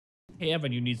Hey,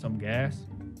 Evan, you need some gas?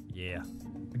 Yeah.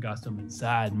 I got some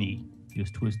inside me.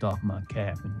 Just twist off my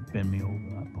cap and bend me over.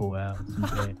 I pour out some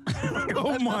gas.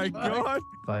 Oh my god.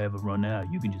 If I ever run out,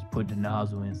 you can just put the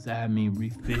nozzle inside me and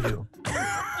refill.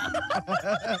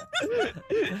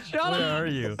 Where are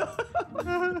you?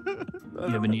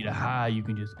 You ever need a high, you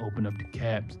can just open up the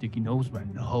cap, stick your nose right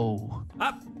in the hole.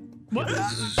 Up. What?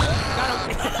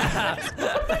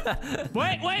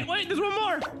 Wait, there's one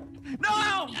more. No!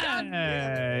 All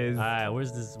right,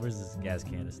 where's this gas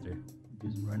canister?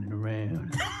 Just running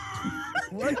around.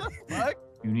 What the fuck?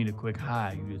 You need a quick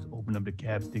high, you just open up the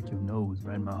cap, stick your nose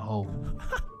right in my hole.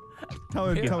 Tell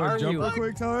her jump real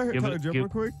quick. Tell her jump real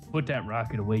quick. Put that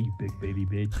rocket away, you big baby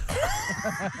bitch.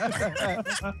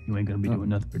 You ain't gonna be doing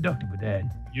nothing productive with that.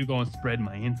 You're gonna spread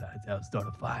my insides out, start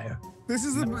a fire. This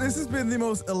has been the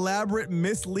most elaborate,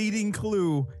 misleading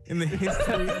clue in the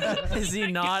history. Is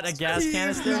he not a gas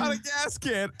canister? He's not a gas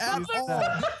can at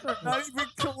all. Not even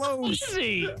close.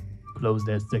 Easy. Close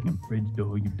that second fridge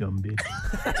door, you dumb bitch.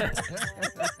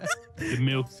 The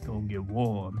milk's gonna get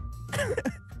warm.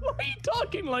 Why are you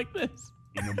talking like this?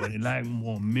 Ain't nobody like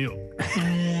warm milk.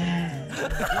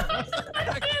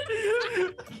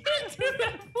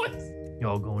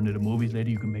 Y'all going to the movies later?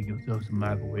 You can make yourself some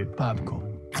microwave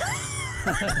popcorn.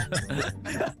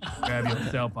 Grab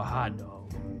yourself a hot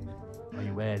dog. While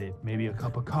you at it, maybe a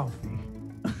cup of coffee.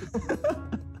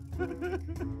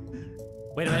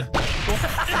 Wait a minute.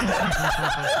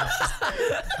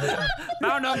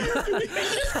 Found him.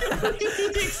 He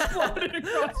exploded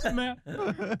across the map.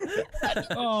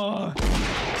 Oh.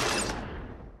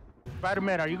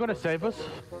 Spider-Man, are you gonna save us?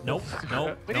 Nope.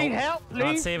 We need help, please.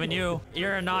 Not saving you.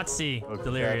 You're a Nazi.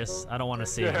 Delirious. I don't want to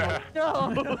save you.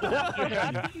 No.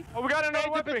 Oh, we got another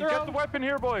weapon. Get the weapon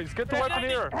here, boys. Get the weapon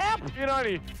here. Help!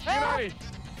 Unani.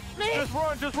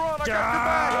 Just run. I got your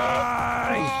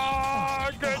back. Oh,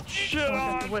 good shit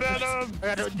on, Venom. I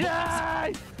gotta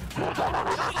die!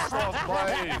 Oh,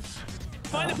 please.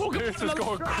 Find the Pokemon. This is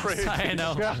going crazy. I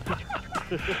know.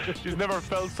 He's never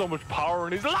felt so much power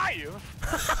in his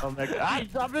life. Oh my god.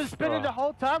 I've been spending the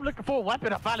whole time looking for a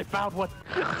weapon. I finally found one.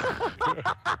 What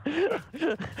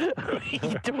are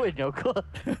you doing, Yoko?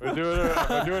 We're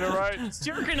doing it right. He's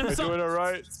jerking We're himself. doing it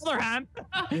right. Other hand.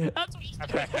 That's what he's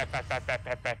doing.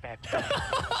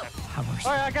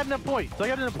 Alright, I got enough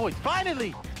points.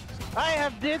 Finally! I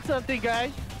have did something,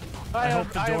 guys. I hope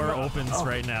the door opens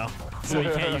right now, so he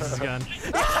can't use his gun.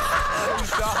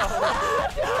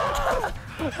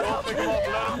 Don't pick him up.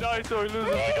 Let him die so he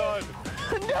loses the gun.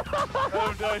 Let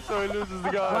him die so he loses the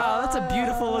gun. Wow, that's a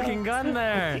beautiful looking gun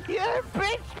there. Yeah,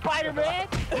 bitch, Spider-Man!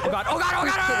 Oh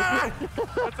god!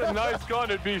 That's a nice gun.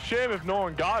 It'd be a shame if no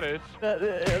one got it.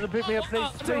 Pick me up,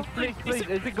 please.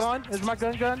 Is it gone? Is my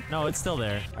gun gone? No, it's still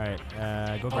there. All right,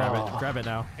 go grab it. Grab it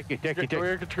now. Take it.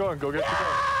 Go get your gun. Go get your gun.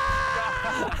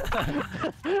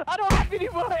 I don't have any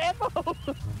more ammo!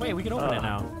 Wait, we can open it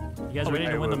now. You guys ready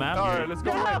to win the map? All right, let's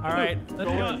go. All right.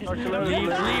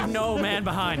 Leave no man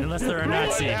behind unless they're a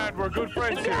Nazi. We're good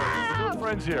friends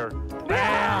here.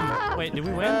 Bam! Wait, did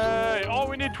we win? Hey,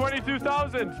 we need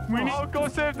 22,000. Go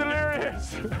save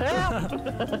Delirious.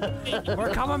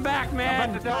 We're coming back,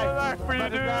 man. Coming back for you,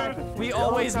 dude. We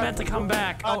always meant to come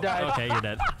back. Oh, okay, you're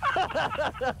dead.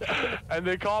 And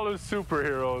they call us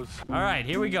superheroes. All right,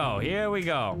 here we go.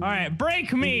 All right,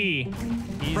 break me.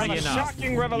 Easy Bring a enough.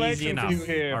 shocking revelation Easy enough. for you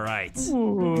here. All right.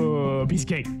 Ooh, piece of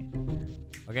cake.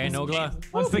 Okay, Nogla.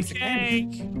 Let's fix the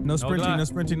cake. No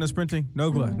sprinting.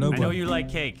 Nogla. I know you like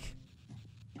cake.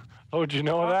 How'd you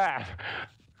know that?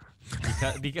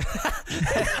 Because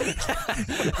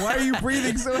Why are you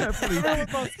breathing so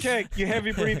heavily? Cake, you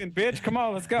heavy breathing bitch. Come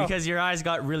on, let's go. because your eyes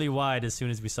got really wide as soon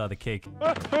as we saw the cake.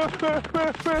 That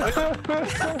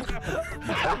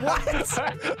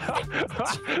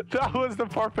was the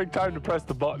perfect time to press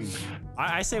the button.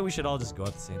 I say we should all just go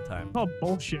at the same time. Oh,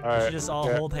 bullshit. All We right. should just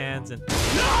all hold hands and.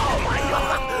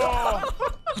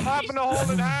 What happened to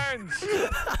holding hands?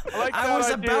 I like that I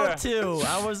was idea.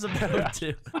 about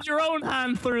to. Put your own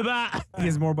hand through that. He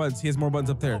has more buttons.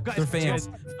 up there. guys, They're fans.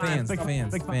 guys, Fans. big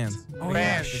Fans. Oh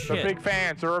yeah, Fans. They're shit. big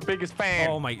fans. They're our biggest fan.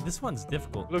 Oh my, this one's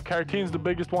difficult. Look, Cartoon's the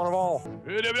biggest one of all.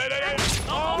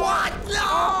 What?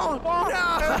 No!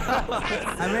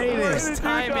 I made Worst it.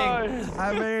 timing.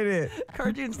 I made it.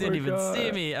 Cartoons didn't even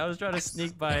see me. I was trying to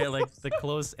sneak by like the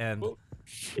close end.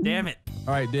 Damn it.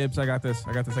 All right, Dibs. I got this.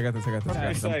 I'm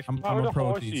a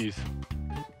pro with these.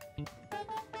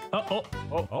 Oh,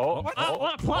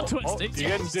 what plot twist? You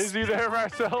getting dizzy there,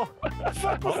 Marcel?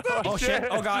 Oh shit.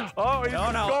 Oh god. Oh, he's Oh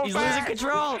no. going He's back. losing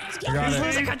control. I got He's it.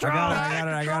 losing control.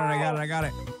 I got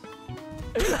it.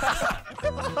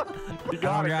 You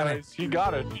got it, guys. You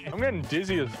got it. I'm getting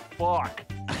dizzy as fuck.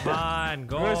 Come on,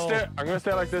 go. I'm gonna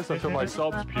stay like this until my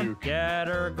subs puke. Get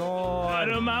her going. Out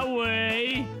of my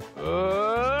way.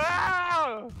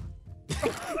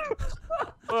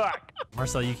 Fuck.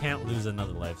 Marcel, you can't lose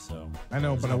another life, so. I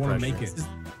know, but I want to make it.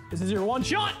 This is your one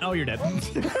shot. Oh, you're dead.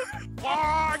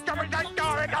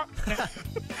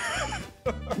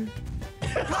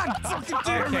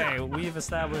 Okay, we've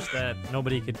established that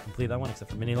nobody could complete that one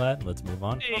except for Mini Lad. Let's move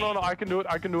on. No, I can do it.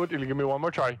 I can do it. You'll give me one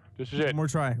more try. This is it. One more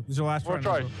try. This is your last One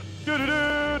more try. try. Did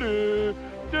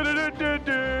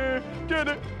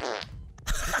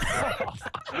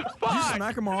you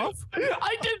smack him off?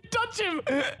 I didn't touch him.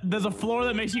 There's a floor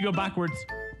that makes you go backwards.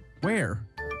 Where?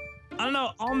 I don't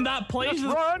know. On that place.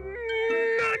 Run!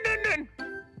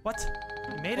 What?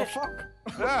 You made it. Fuck.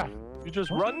 Yeah. You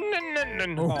just run.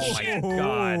 Oh my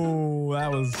god. Oh, that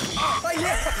was. Oh,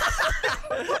 yeah.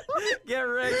 Get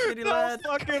wrecked, Mini Lad.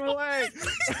 Fucking way.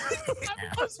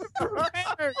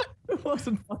 I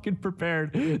wasn't fucking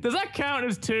prepared. Does that count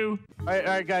as 2? All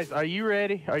right, guys, are you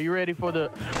ready? Are you ready for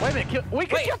the? Wait a minute, we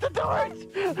can shut the doors.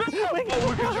 We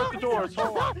can shut the doors.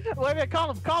 Hold on. Wait a minute,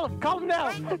 call him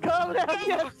now.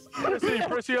 Yes.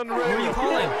 Press E on the Who are you radio.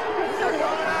 calling?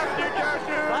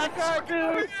 Black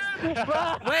cartoons.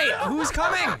 Wait, who's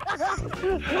coming?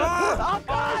 Oh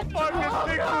God!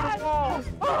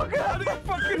 Oh God!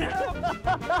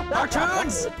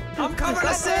 Cartoons! I'm coming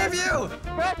to save you!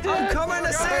 I'm coming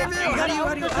to save you! How do you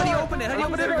open it? How do you open it?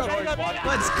 There we go.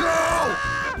 Let's go!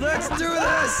 Let's do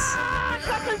this!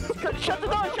 Shut the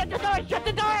door! Shut the door! Shut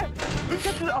the door!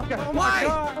 Oh God! Why?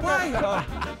 Why?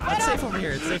 Oh, it's safe over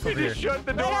here. It's safe over here. Shut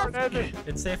the door.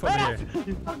 It's safe over here.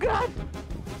 Oh God!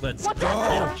 Let's What go!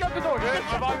 the? Shut the door!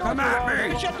 Come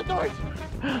at me! Shut the doors!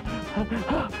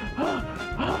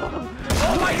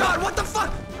 Oh my god, what the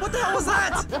fuck? What the hell was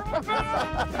that? What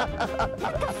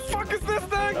the fuck is this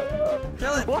thing?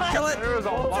 Kill it! What? Kill it! There's a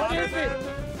lot What is in it?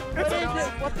 What is it?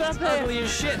 What's that thing? Ugly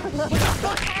as shit.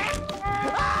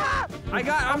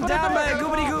 I'm down by a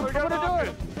goobity goop.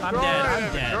 I'm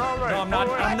dead. You're all right. No, I'm not.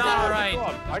 I'm not alright.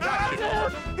 I got you.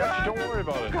 Don't worry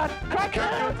about it.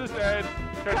 Cartoons is dead.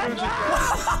 Cartoons is dead.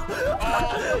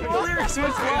 Lyrics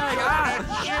was flying. Ah!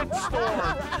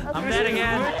 Shitstorm. I'm dead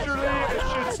again. Literally a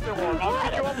shitstorm. I'll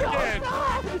pick you up again.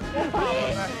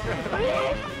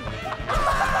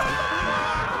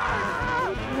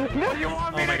 What do you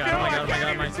want me to do? I can't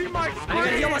even see my screen. I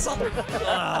gotta heal myself.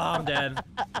 Oh, I'm dead.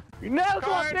 No,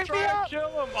 come on, Try pick me and up! kill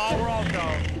him. Oh, we're all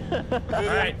gone.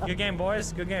 Alright, good game,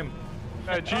 boys. Good game.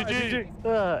 GG.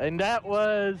 And that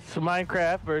was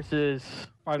Minecraft versus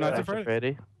Five Nights at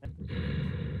Freddy's. I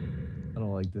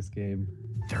don't like this game.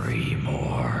 3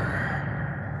 more.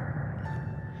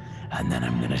 And then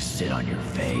I'm gonna sit on your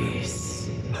face.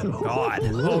 God.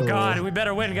 Oh God. We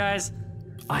better win, guys.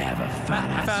 I have a fat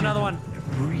I ass found another one.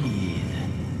 breathe.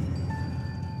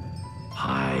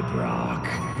 Hi, Brock.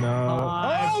 No.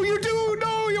 Oh, you do!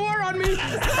 No, you are on me!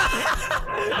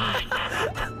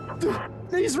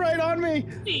 He's right on me!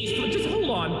 Please, just hold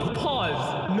on.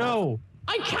 Pause. No.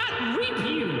 I can't reap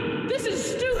you. This is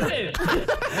stupid.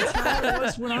 That's how it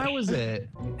was when I was it.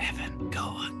 Evan, go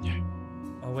under.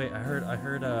 Oh wait, I heard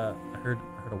a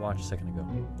watch a second ago.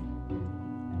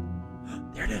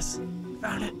 There it is.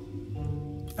 Found it.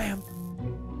 Bam.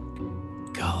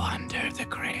 Go under the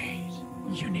grate.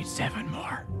 You need 7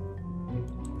 more.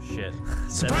 Shit.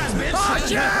 Surprise, bitch! Oh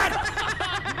shit!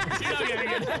 You're not getting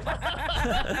it.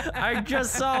 I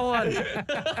just saw one.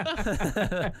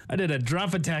 I did a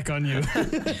drop attack on you.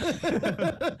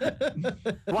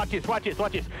 Watch this.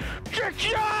 Trick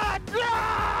shot!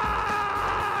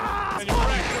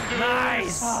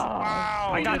 Nice.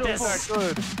 Wow. I got you did this. that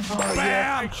good.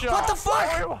 Bam! Trick shot. What the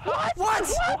fuck? What?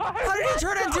 How did he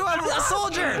turn into a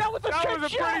soldier? That was a That trick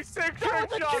was a shot! pretty sick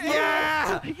trick shot.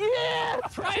 Yeah! Yeah!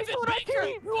 Private Baker,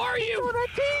 who are you?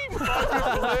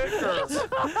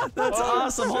 That's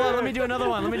awesome. Hold on, let me do another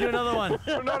one.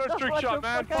 Another trick shot,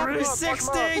 man.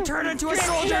 360, turn into a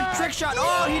soldier, trick shot.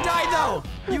 Oh, he died though.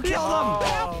 You killed him.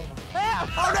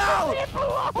 Oh no!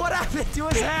 What happened to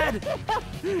his head?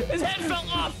 His head fell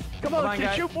off. Come Come on, on, kid,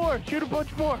 guys. shoot more! Shoot a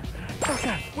bunch more!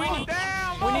 Okay. We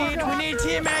need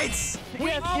teammates.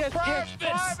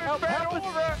 Yes. Help me.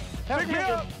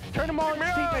 Turn them all into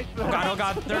teammates. Oh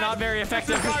God, they're not very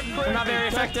effective. They're not very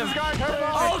effective.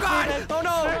 Oh Oh God! Oh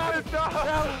no!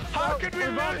 How could we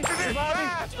lose to this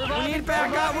fast? We need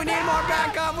backup. We need more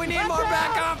backup. We need more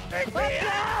backup.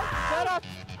 Shut up!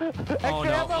 Oh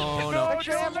no! Oh no!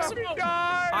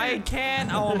 I I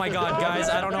can't. Oh my god, guys.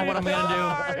 I don't know what I'm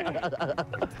gonna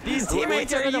do. These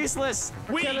teammates are useless.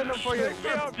 Killing them for you.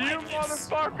 You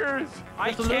motherfuckers!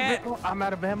 I can't. I'm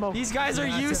out of ammo. These guys are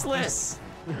useless.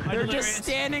 They're just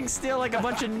standing still like a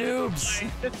bunch of noobs.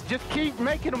 Just keep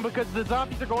making them because the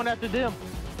zombies are going after them.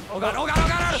 Oh god, oh god, oh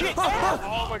god! Shit.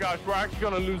 Oh my gosh, we're actually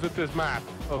gonna lose at this map.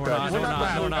 Okay. not,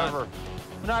 we're not.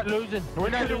 We're not losing. We're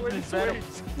not losing this battle.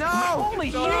 No!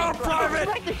 Holy shit! No, Private!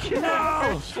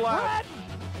 No! Slap.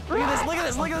 Look at this, look at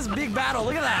this, look at this big battle.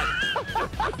 Look at that.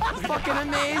 It's fucking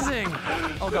amazing.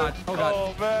 Oh god, oh god.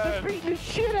 Oh man. Beating the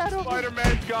shit out of them.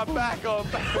 Spider-Man's got back up.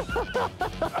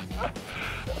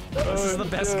 This is the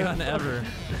best gun ever.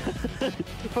 What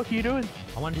the fuck are you doing?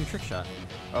 I want to do a trick shot.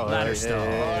 Oh, Ladder stone.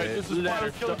 Alright, this is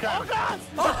Spider Kill Cam.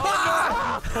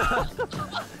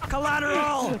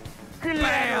 Collateral!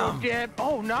 Bam!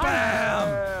 Oh, nice.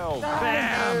 Bam!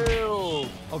 Bam!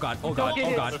 Oh god, oh god,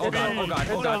 oh god, oh god, oh god,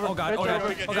 oh god, oh god, oh god,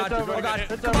 oh god, oh god, oh god.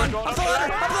 It's Come on, over. up the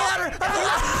ladder, up the ladder, up the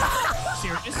ladder!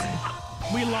 Serious?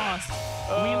 We lost.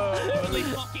 We literally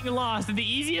fucking lost. The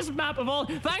easiest map of all.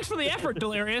 Thanks for the effort,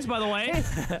 Delirious, by the way.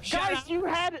 Guys, you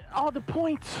had all the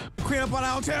points. Clean up on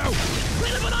aisle 2. Run!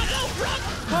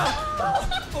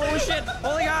 Oh shit,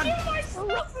 holy god!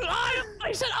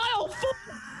 I said aisle 4.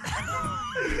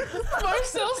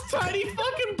 Marcel's tiny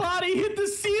fucking body hit the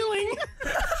ceiling.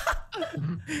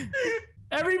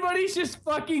 Everybody's just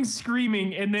fucking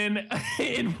screaming, and then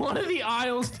in one of the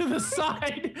aisles to the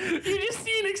side, you just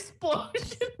see an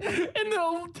explosion, and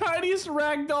the tiniest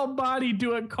ragdoll body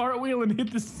do a cartwheel and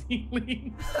hit the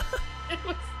ceiling. It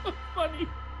was so funny.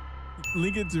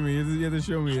 Link it to me. You have to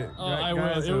show me it. Oh, I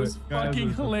will. It was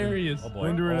fucking hilarious.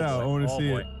 Render it out. I want to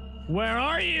see it. Where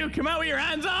are you? Come out with your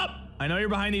hands up! I know you're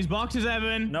behind these boxes,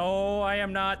 Evan. No, I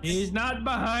am not. He's not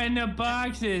behind the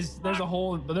boxes. There's a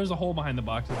hole. There's a hole behind the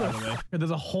boxes, by the way. There's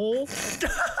a hole.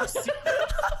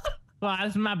 Wow,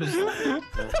 this map is.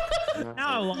 Now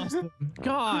I lost him.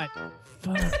 God.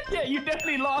 Fuck. Yeah, you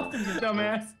definitely lost him, you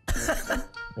dumbass.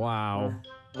 Wow.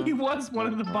 He was one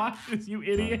of the boxes, you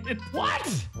idiot.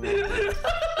 What?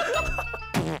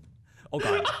 Oh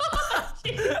god.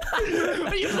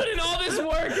 You put in all this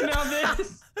work and now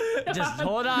this. Just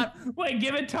hold up. Wait,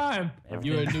 give it time.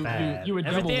 You would double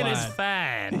Everything wide. is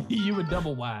fine. You would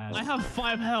double wide. I have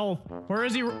 5 health. Where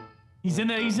is he? He's in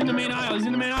the main aisle. He's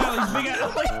in the main aisle. He's big ass.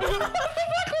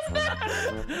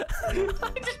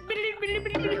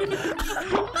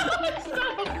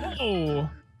 Oh.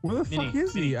 Where the fuck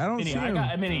is he? I don't see him. I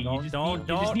got Minnie. You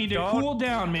just need to cool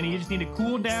down, Minnie. You just need to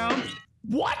cool down.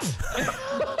 What?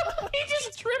 He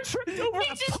just tripped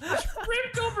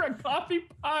over a coffee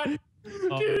pot.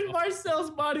 Dude, Marcel's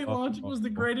body launch was the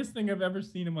greatest thing I've ever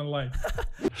seen in my life.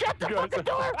 Shut the fucking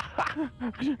door.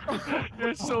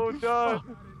 You're so done.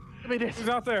 Give me this. He's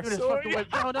out there. Give me this fucking way.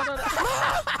 No.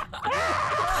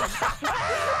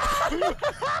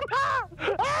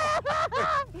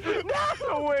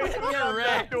 No way. Get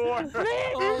wrecked. Door.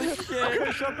 Holy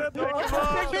shit. Shut that door. Come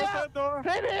on. Shut that door.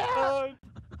 Take me out.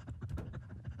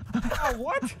 Oh,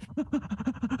 what?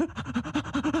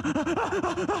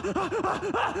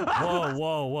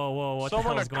 Whoa. What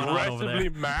Someone the hell's going on over there?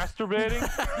 aggressively masturbating?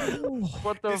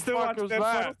 What the fuck was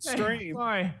that? Hey,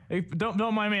 sorry. Hey,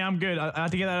 don't mind me. I'm good. I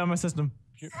have to get that out of my system.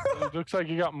 It looks like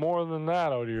you got more than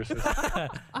that out of your system.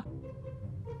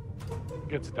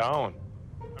 Gets down.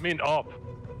 I mean up.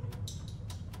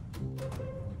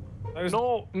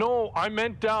 No, I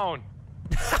meant down.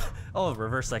 Oh,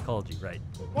 reverse psychology, right.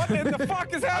 What in the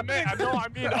fuck is happening? I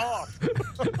mean up.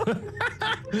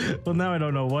 Well, now I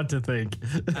don't know what to think.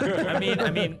 I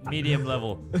mean medium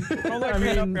level. I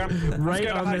mean, right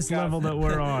on this level that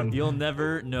we're on. You'll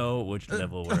never know which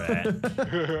level we're at.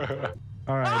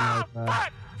 All right.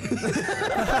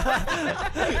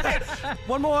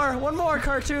 One more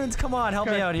cartoons. Come on, help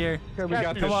me out here. We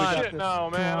got this shit now,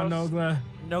 man. Come on, Nogla.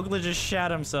 Nogla just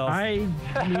shat himself. I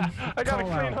gotta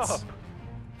clean up.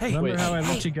 Hey, remember how I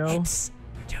let you go?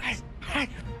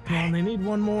 Come on, they need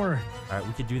one more. All right,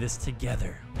 we can do this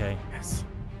together, okay? Yes.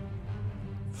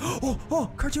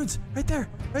 Oh, cartoons, right there,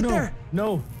 right there.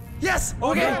 No. Yes.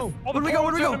 Okay. No. Where do we go?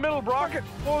 In the middle, Brock.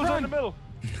 What was in the middle?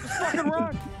 Just fucking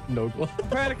run. Nogla.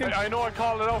 Panicking. I know I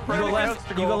called it out for You go anything else left.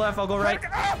 to You go left. I'll go right.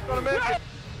 Gonna make it.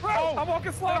 Oh, I'm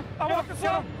walking slow.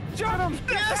 Jump him.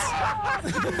 Yes.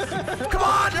 Come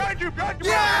on.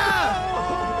 Yeah.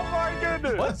 Oh my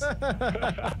goodness.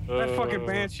 That fucking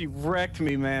banshee wrecked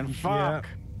me, man. Fuck.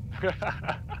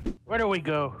 Where do we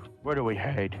go? Where do we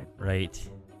hide? Right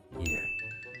here.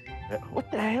 What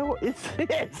the hell is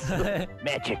this?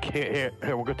 Magic. Here,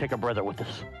 we're gonna take our brother with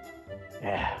us.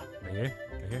 Yeah. Right here.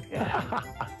 here? Yeah,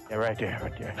 right there,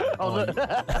 right there. Oh, look.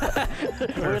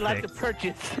 We'd like to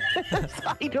purchase this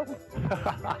item.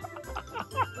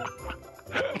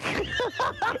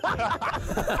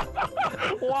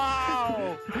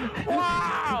 Wow!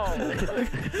 Wow!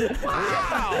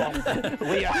 Wow!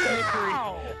 We are slippery.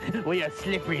 We are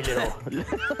slippery little.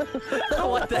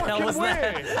 What the hell was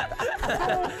that?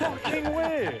 No fucking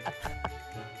way!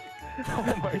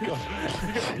 Oh my god.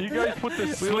 You guys put the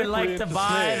We slippery would like to into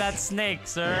buy snake. that snake,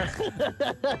 sir.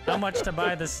 How much to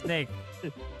buy the snake?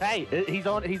 Hey, he's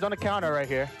on the counter right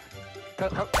here.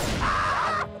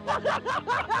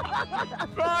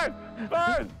 Run!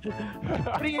 Run!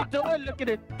 What are you doing? Look at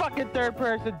it, fucking third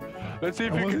person. Let's see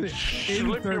if I you can wasn't in slip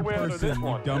your third way out of this person,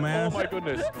 one. dumbass. Oh my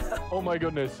goodness. Oh my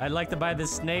goodness. I'd like to buy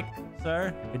this snake,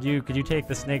 sir. Could you take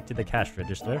the snake to the cash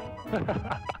register?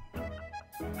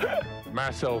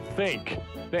 Marcel, think.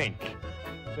 Think,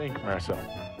 Marcel.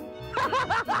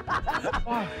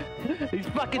 He's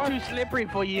fucking too slippery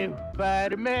for you.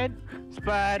 Spider-Man,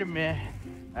 Spider-Man.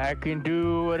 I can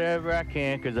do whatever I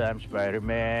can because I'm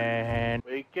Spider-Man.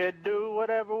 We can do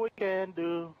whatever we can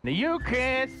do. Now you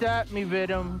can't stop me,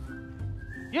 Venom.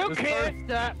 You can't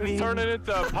stop me. Let's turn it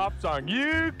into a pop song.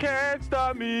 You can't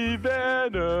stop me,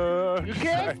 Venom. You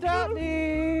can't stop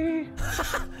me.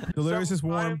 Delirious is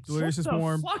warm. Delirious is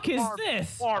warm. What the fuck is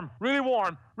this? Warm. Really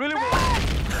warm. Really warm.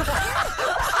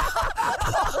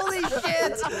 Holy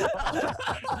shit!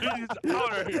 He's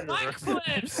out of here. Mic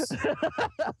flips!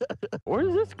 Where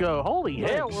does this go? Holy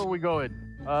hell, where are we going?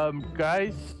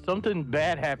 Guys, something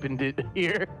bad happened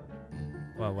here.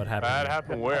 Well, what happened? Bad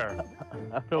happened where?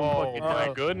 I don't Oh fucking my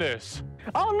know. goodness.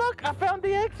 Oh, look, I found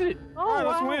the exit. Oh, All right,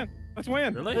 let's wow. win. Let's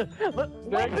win. Really? Look,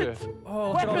 weapons,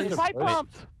 Oh, weapons, pipe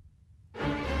bombs.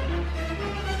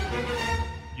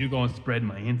 You gonna spread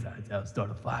my insides out, start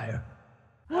a fire.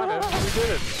 We did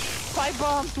it. Pipe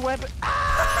bombs, weapon.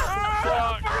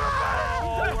 Oh,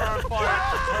 we're on fire.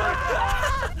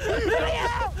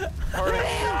 Turn it.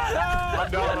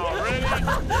 I'm done already.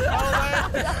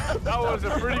 That was a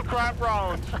pretty crap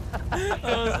round. that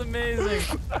was amazing.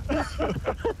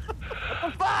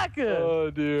 Fuck! Oh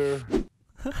dear.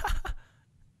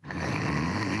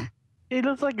 He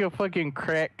looks like a fucking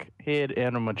crackhead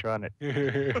animatronic.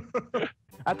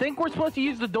 I think we're supposed to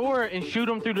use the door and shoot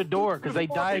them through the door because they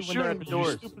die when they're at the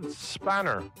doors. Stupid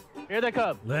spanner. Here they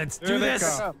come. Let's There do they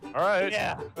this. come. All right.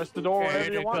 Yeah. Press the door Yeah,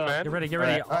 whenever you want, man. Get ready. Get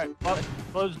ready. All right.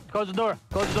 Close the door.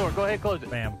 Close the door. Go ahead, close it.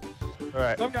 Bam. All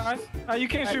right. What's up, guys? You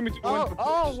can't shoot me.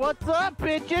 Oh, what's up,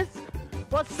 bitches?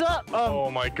 What's up? Oh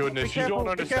my goodness, be you careful, don't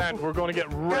be understand. careful. We're going to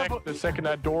get wrecked Careful. the second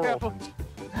that door Careful. opens.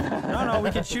 No,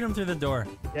 we can shoot him through the door.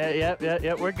 Yeah.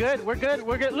 We're good. Look at him.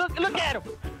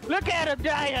 Look at him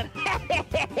dying. All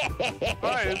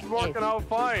right, it's working out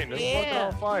fine. It's working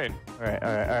out fine. All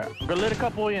right. We're gonna let a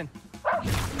couple in.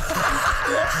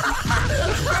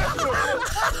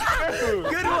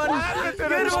 Good one!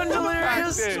 Good one,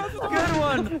 Delirious! Good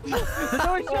one!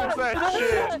 What's that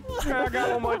shit?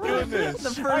 Oh my goodness. The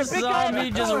first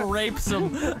zombie just rapes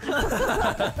him.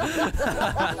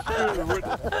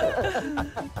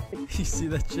 You see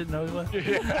that shit, Noah?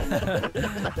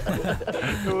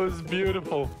 It was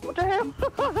beautiful. What the hell?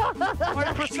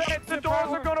 5%. The doors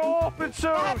are going to open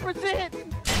soon. 5%.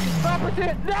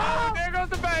 5%. No! There goes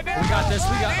the bed. We got this.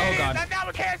 We got. Oh god. Now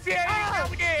we can't see it. Now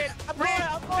we did.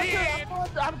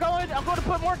 I'm going to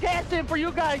put more gas in for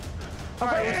you guys.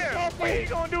 Where you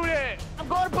going to do that? I'm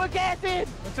going to put gas in.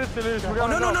 That's it, Denise. Oh,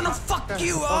 no, fuck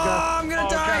you! Oh, I'm gonna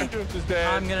die!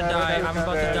 I'm gonna die. I'm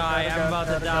about to die. I'm about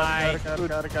to die. I'm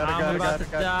about to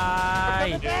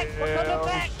die. We're coming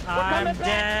back. I'm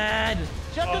dead.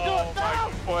 Shut the door.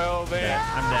 No! Well, then.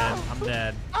 I'm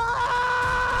dead.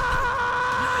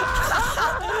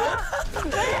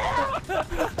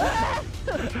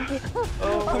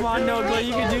 Come on, Nogla,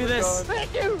 you can do this.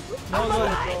 Thank you.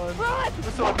 Nogla. Run!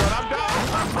 It's all good. I'm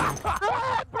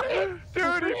done.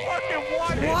 Dude, he fucking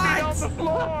one hit me on the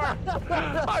floor.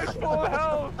 I full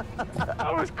health.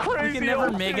 That was crazy. We can never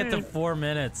OP. make it to 4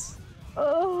 minutes.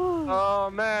 Oh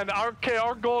man. Okay,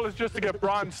 our goal is just to get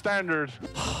bronze standard.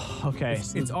 Okay.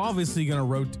 It's obviously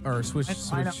gonna switch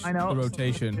I know. the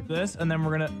rotation. This, and then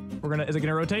we're gonna. Is it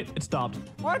gonna rotate? It stopped.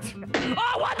 What?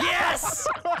 Yes!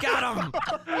 Got him!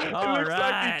 It All looks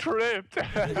like he right. tripped.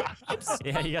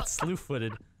 Yeah, he got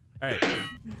slew-footed. All right.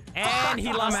 And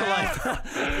he lost a life.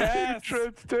 He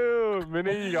tripped too.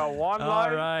 Minnie, you got one All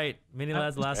life. right. Mini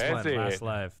lad's last That's life. it. Last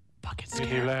life.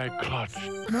 Mini lag clutch.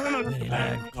 Mini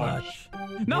lag clutch.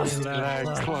 No, Mini Lag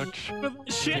lag clutch.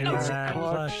 shit. Mini lag lag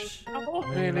clutch. clutch.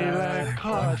 Mini lag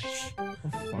clutch.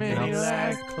 Mini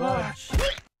lag clutch.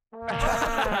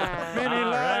 Mini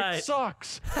lad right.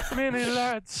 sucks. Mini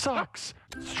lad sucks.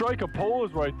 Strike a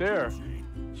pose right there.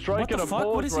 Striking What the a fuck?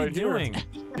 pose What is he right here. doing?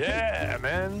 Yeah,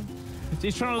 man.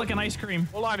 He's trying to lick an ice cream.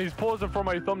 Hold on, he's posing for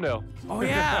my thumbnail. Oh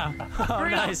yeah. Oh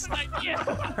nice.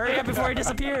 Hurry up before he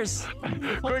disappears.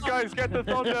 Quick, guys, get the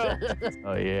thumbnail.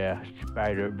 Oh yeah,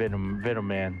 Spider Venom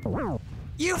Man.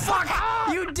 You fuck!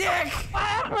 You dick!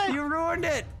 You ruined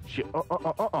it! Shit.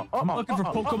 I'm looking for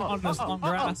Pokemon on this long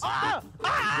grass. I'm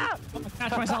gonna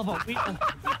catch myself a wheel.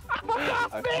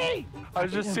 I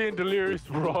was just seeing Delirious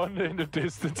run in the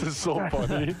distance. It's so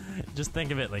funny. Just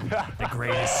think of it like the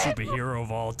greatest superhero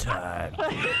of all time.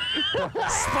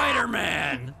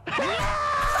 Spider-Man!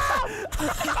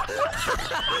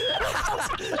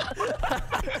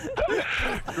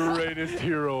 Greatest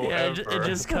hero Yeah, ever. it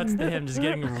just cuts to him just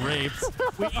getting raped.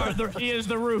 He is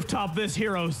the rooftop this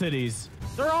hero cities.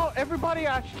 Everybody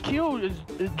I killed is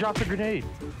dropped a grenade.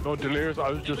 No, Delirious,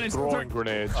 I was just throwing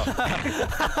grenades. I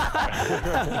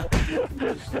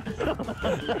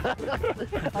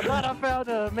thought I found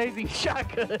an amazing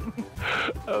shotgun.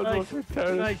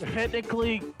 Like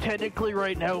technically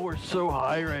right now we're so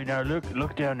high right now.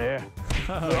 Look down there.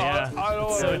 Oh, yeah. I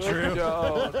don't So wanna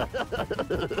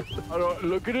true.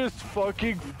 Look at this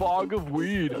fucking fog of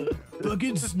weed.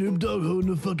 Fucking Snoop Dogg holding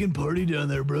a fucking party down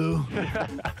there, bro.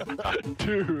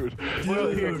 Dude.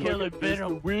 We're here killing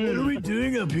Venom. What are we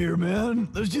doing up here, man?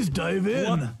 Let's just dive in.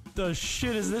 What the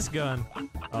shit is this gun?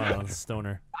 Oh, the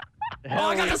stoner. Oh,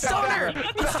 I got the stoner!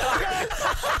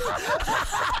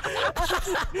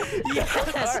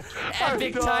 Yes!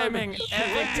 Epic timing!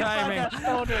 Epic timing!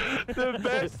 The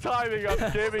best timing of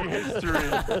gaming history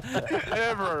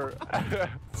ever.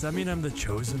 Does that mean I'm the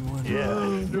chosen one?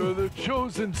 Yeah. You're the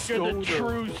chosen stoner. You're the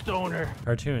true stoner.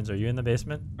 Cartoons, are you in the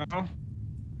basement?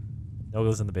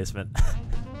 Nogal's in the basement.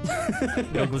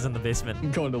 Nogal's in the basement.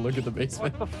 I'm going to look at the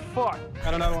basement. What the fuck?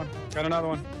 Got another one. Got another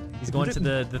one. He's going to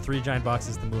the 3 giant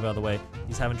boxes to move out of the way.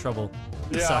 He's having trouble.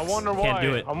 He Yeah, sucks. I wonder why. Can't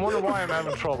do it. I wonder why I'm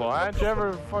having trouble. Did you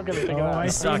ever fucking think of that?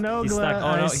 He's stuck. He's stuck.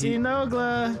 Oh no,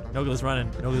 Nogla. Nogla's running.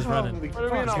 Nogla's running. What do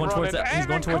you mean He's I'm going towards running? the, he's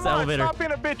going towards the Come on, elevator. Stop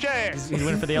being a bitch ass. He's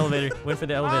waiting for the elevator. Waiting for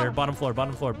the elevator. Bottom floor.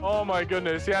 Bottom floor. Oh my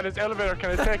goodness. Yeah, this elevator can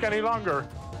it take any longer?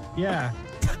 Yeah.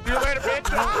 See you later, bitch.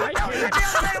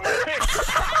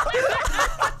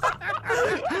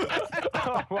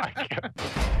 Oh my god.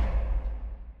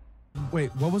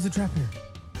 Wait, what was the trap here?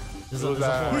 There's a floor He's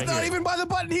right not here. even by the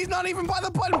button. He's not even by the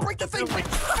button. Break the thing.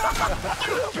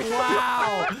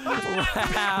 Wow!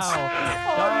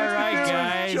 Wow! All right,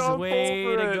 guys, jump way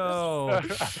over to it. go.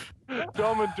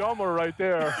 Dumb and Dumber right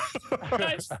there.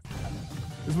 This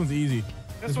one's easy.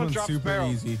 This one one's drops super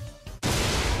barrels. easy.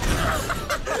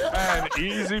 And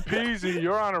easy peasy,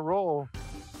 you're on a roll.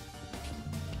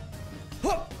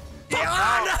 Oh,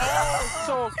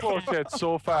 so close yet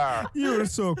so far. You were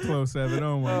so close, Evan.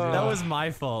 Oh my god. That was my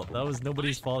fault. That was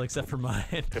nobody's fault except for mine.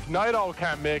 If Night Owl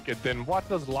can't make it, then what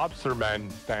does Lobster Man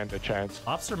stand a chance?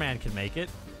 Lobster Man can make it.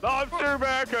 Lobster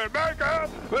Man can make it!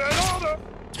 And all the...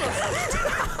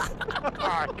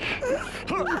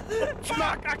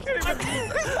 Fuck! I can't even...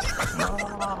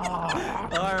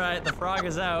 All right, the frog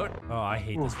is out. Oh, I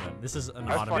hate this one. This is an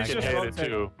I automatic fucking hate hit. it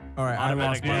too. All right, I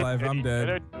lost my life. I'm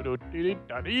dead.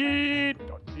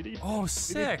 Oh,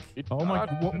 sick. Oh my.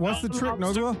 What's the trick,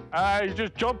 Nogla? You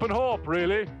just jump and hope,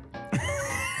 really.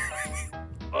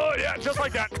 Oh yeah, just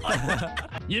like that.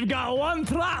 You've got one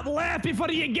trap left before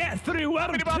you get through.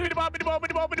 That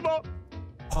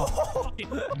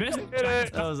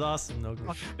was awesome,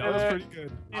 Nogla. That was pretty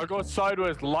good. I'll go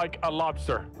sideways like a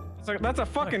lobster. That's a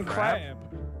fucking crab.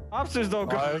 Lobsters don't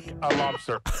go. Like a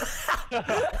lobster. S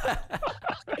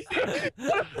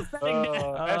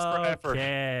for effort.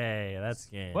 Okay, that's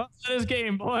game. Well, that is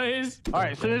game, boys. All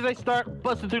right, as soon as they start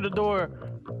busting through the door,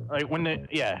 like when they,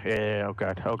 yeah, oh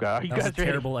god, you That was a guys ready?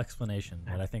 terrible explanation,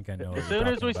 but I think I know what As you're soon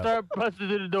as we talking about. start busting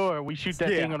through the door, we shoot that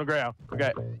thing on the ground.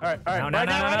 Okay. All right. No, no, Right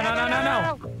no, now, no, right no, now, no, right no,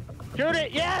 now. Shoot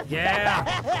it! Yes. Yeah.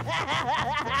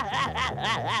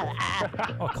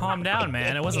 Oh, calm down,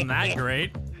 man. It wasn't that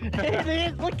great. It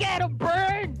is. Look at him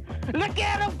burn! Look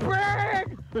at him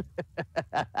burn!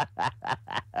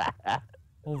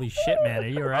 Holy shit, man. Are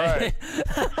you alright?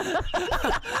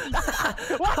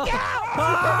 Watch out!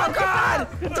 Oh, God!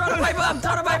 Throw the pipe bomb!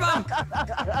 Throw the pipe bomb!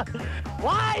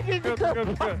 Why did you?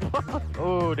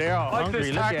 Oh, they're all I like hungry.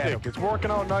 this Look at tactic. him. It's working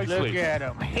out nicely. Look at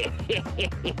him.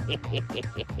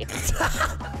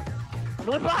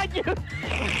 Look behind you.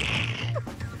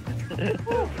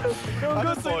 I'm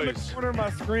just sitting in the corner of my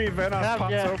screen, Vanoss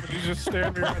pops open, he's just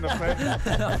staring me right in the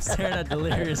face. I'm staring at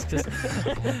Delirious because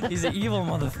he's an evil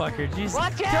motherfucker. Jesus.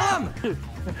 Watch out! Kill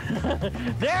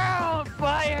him! They're on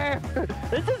fire!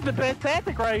 This is the best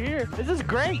tactic right here. This is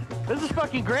great. This is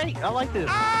fucking great. I like this.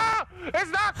 Ah!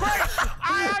 It's not great!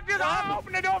 I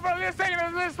opened the door for this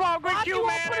second. This small quick Q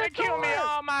man and kill me.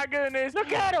 Oh my goodness.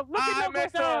 Look at him. Look at him.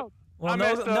 Down. Well,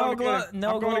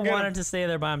 Nogla wanted to stay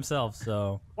there by himself,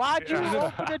 so. Why'd you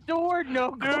open the door,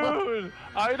 Nogla? Dude,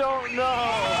 I don't know.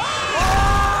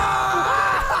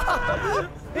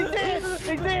 He's dead.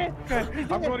 He's dead. Okay,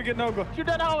 I'm going to get Nogla. Shoot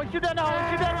that hole. Shoot that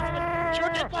hole. Shoot that hole.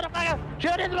 Shoot this motherfucker.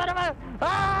 Shoot this motherfucker.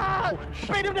 Ah!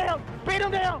 Beat him down. Beat him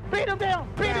down. Beat him down.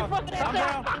 Beat his fucking ass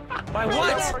down. By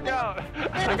what?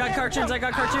 I got cartoons. I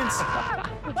got cartoons.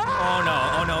 Oh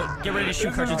no. Oh no. Get ready to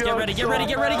shoot cartoons. Get ready. Get ready.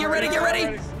 Get ready. Get ready. Get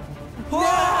ready. Whoa!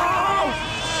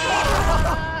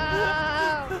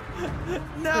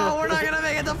 No, we're not gonna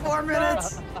make it to 4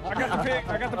 minutes. I got the pig.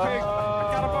 I got the pig. I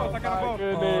got them both. I got them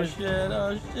both. Oh shit.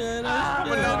 Oh shit. Oh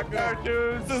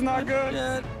shit. This is not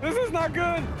good. This is not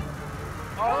good.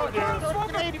 Oh, dear. I don't have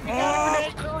a grenade.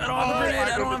 I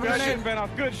don't have a grenade. Vanoss.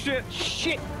 Good shit.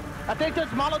 Shit. I think there's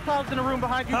Molotovs in the room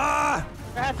behind you. Ah!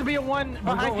 There has to be a one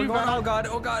behind you. Oh god.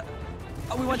 Oh god.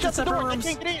 Oh, we went to separate rooms. I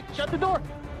can't get in. Shut the door.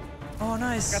 Oh,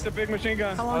 nice. Got the big machine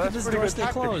gun. How long did this door stay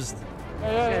closed?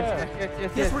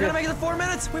 Yes, we're gonna make it to 4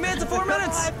 minutes. We made it to 4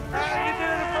 minutes.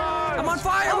 I'm on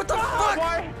fire. What the fuck?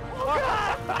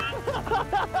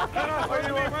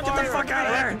 Get the fuck out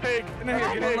of here.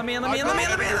 Let me in. Oh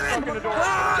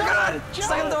god.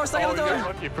 Stuck in the door. Stuck in the door.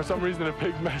 Lucky. For some reason, a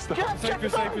pig messed up. Safe, you're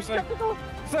safe. Shut the door.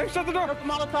 There's a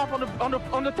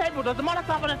Molotov on the table. There's a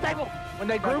Molotov on the table. When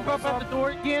they group up at the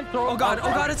door again, throw. Oh god.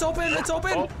 It's open.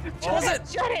 Close it.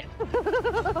 Shut it.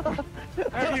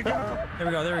 There you go. There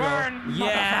we go.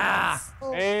 Yeah.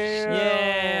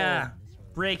 Yeah.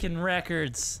 Breaking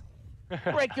records.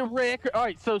 Break the record. All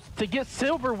right, so to get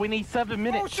silver, we need 7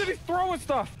 minutes. Oh shit, he's throwing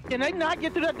stuff. Can they not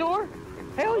get through that door?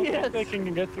 Hell yes. They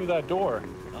can get through that door.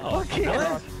 Oh, Okay. really?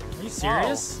 Are you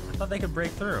serious? I thought they could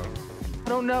break through. I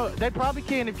don't know. They probably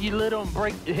can if you let them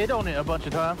hit on it a bunch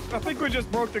of times. I think we just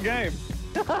broke the game.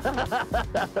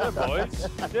 Yeah, boys.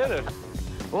 Did it.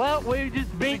 Well, we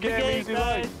just beat the game,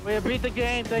 guys. We beat the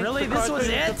game. Thanks Really? to This was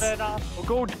cartoons it? and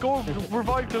Well, go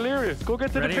revive Delirious. Go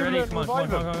get to Ready? the Ready? and Come on.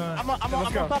 revive him. I'm on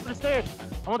top of the stairs.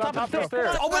 I'm on top of the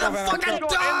stairs. Open the fucking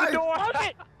door. Close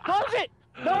it! Close it!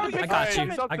 No, I got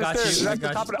you. I got you. I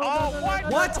got you. Oh, what?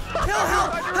 What?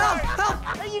 Help!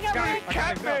 Hey, you got me!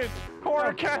 Catfish!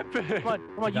 Poor catfish! Come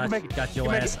on, you can make it. Got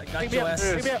your ass. I got your ass.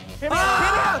 Give me up! Give me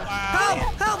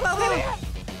Ah! Help!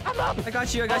 I'm up! I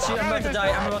got you. I'm about to die.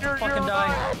 I'm about to fucking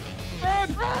die.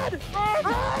 Run!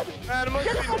 Man, it must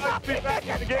be back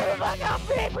in the game. Fuck off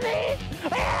me, please!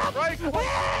 Help! Right,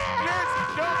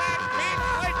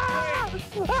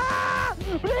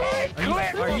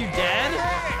 Please! Are you dead?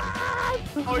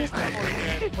 Oh, he's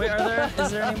dead. Wait,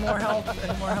 is there any more help?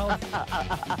 Oh,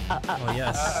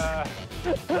 yes.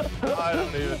 I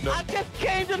don't even know. I just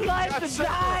came to life to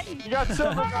die! You got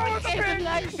silver. I came to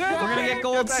life to die! We're gonna get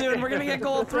gold soon. We're gonna get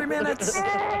gold. 3 minutes.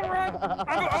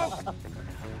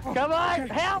 Come on,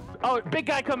 help! Oh, big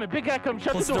guy coming, Shut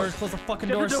Close the the door. doors. Close the fucking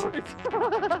Shut doors. the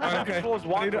doors.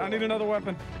 Okay. I need another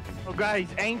weapon. Oh, God, he's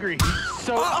angry. He's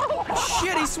so. Oh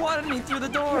shit! He swatted me through the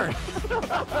door.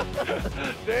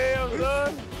 Damn,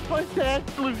 son. Punch the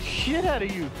absolute shit out of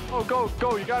you. Oh, go.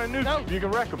 You got a new. No. You can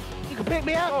wreck him. You can pick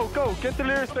me up. Go. Get the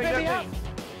lyrics thing. Pick me up.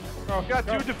 You got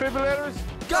 2 defibrillators?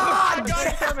 God!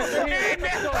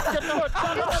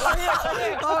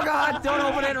 Oh god! Don't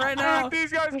open it right now.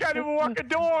 These guys can't even walk a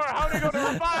door. How are they going to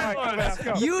revive us?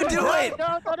 You do it.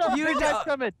 No, You big do- guy's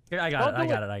coming. Here, I got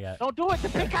it. Don't do it. The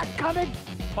big guy's coming.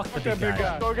 Fuck the big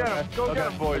guy. Go get him. Go get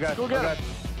him, boys. Go get him.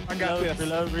 I got this.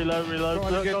 Reload.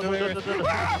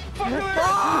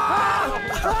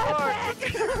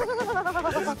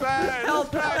 This is bad. Help!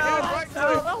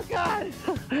 Oh, God.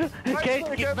 Okay,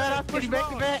 get back. Can you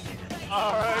make it back?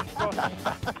 All right.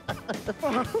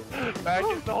 Back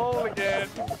in the hole again.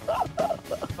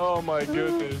 Oh, my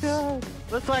goodness.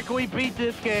 Looks like we beat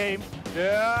this game.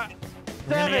 Yeah.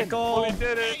 We're gonna get 7, gold. We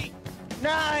did it.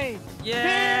 9.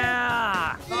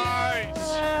 Yeah. Nice.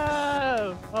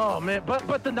 Oh man,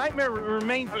 but the nightmare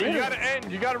remains. You gotta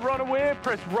end. You gotta run away,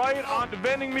 press right on the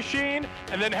vending machine,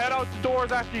 and then head out the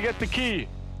doors after you get the key.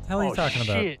 The hell are you talking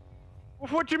about?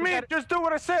 What you mean? Just do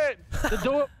what I said. The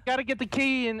door. Gotta get the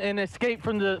key and escape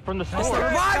from the store.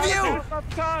 Revive you! Now's not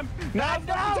the time. Now's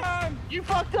not the time. You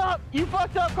fucked up. You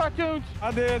fucked up, cartoons. I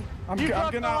did. I'm You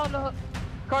fucked getting all out. up.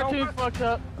 Cartoons fucked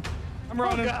up. I'm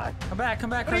running. God. Come back,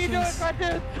 What are you doing,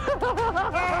 cartoons.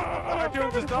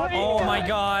 Cartoons? Oh my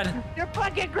god. You're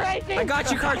fucking crazy. I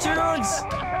got you, cartoons. Oh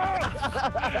god.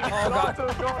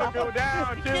 Cartoons gonna go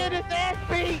down, too. Get his ass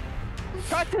beat.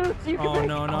 Cartoons, you can Oh make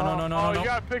no, it. no, no, no, no, Oh, no. you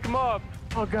gotta pick him up.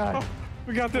 Oh god.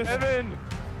 We got this. Evan, you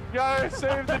gotta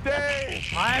save the day.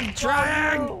 I'm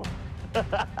trying.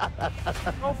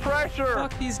 No pressure.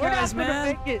 Fuck these We're guys, not gonna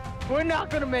man. make it. We're not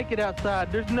gonna make it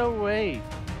outside. There's no way.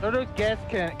 There are those gas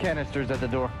canisters at the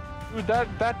door. Dude,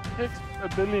 that takes a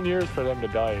billion years for them to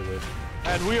die with.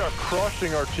 And we are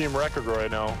crushing our team record right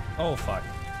now. Oh fuck.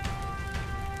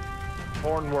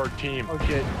 Hornward team. Oh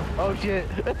shit. Oh shit.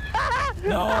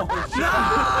 No. Oh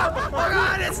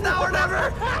God, it's now or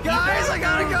never. Guys, I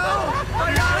gotta go.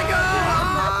 I gotta go.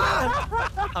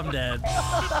 Ah! I'm dead.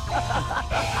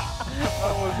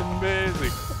 That was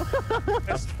amazing.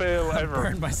 Best fail ever.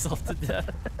 Burned myself to death.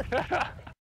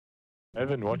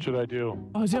 Evan, what should I do?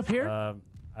 Oh, is he up here? I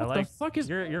like. the fuck is?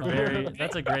 You're very.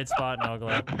 That's a great spot,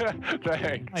 Nogla.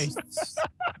 Thanks. Nice.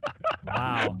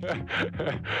 Wow.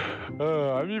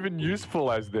 I'm even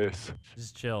useful as this.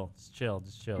 Just chill. Just chill.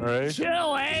 Just chill. All right?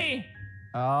 Chill, eh?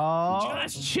 Oh.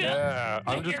 Just chill. Yeah,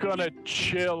 I'm just gonna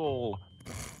chill.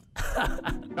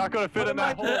 Not gonna fit in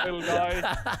that hole, little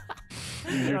guy.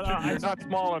 You're not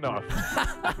small enough.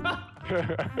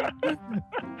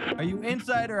 Are you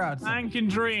inside or outside? Man can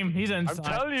dream. He's inside.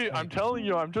 I'm telling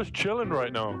you, I'm just chilling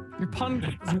right now. Your pun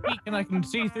is weak, and I can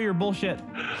see through your bullshit.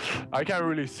 I can't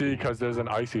really see because there's an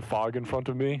icy fog in front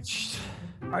of me.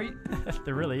 Are you?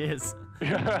 There really is.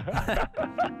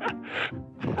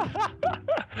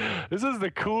 This is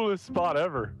the coolest spot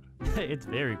ever. It's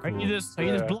very Are cool. you this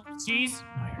block of cheese?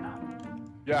 No, you're not.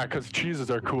 Yeah, because cheeses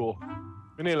are cool.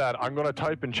 Vinny lad, I'm gonna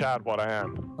type in chat what I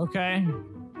am. Okay.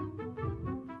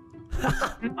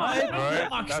 Alright?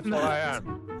 That's what I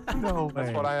am. No way.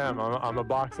 That's what I am. I'm a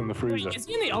box in the freezer. Wait, is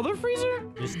he in the other freezer?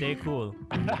 Just stay cool.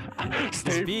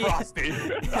 Stay be- frosty.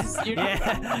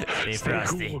 Yeah. Stay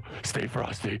frosty. Cool. Stay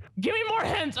frosty. Give me more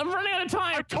hints. I'm running out of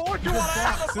time. I told you what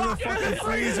I am. To the fucking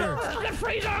freezer. Fucking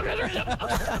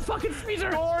freezer. Fucking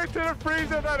freezer. Going to the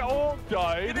freezer that old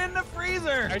died. Get in the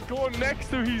freezer. And go next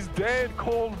to his dead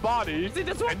cold body. See,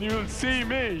 this one? And you'll see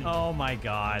me. Oh my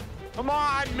god. Come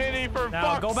on, Minnie, for Now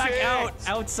fuck's go back sake.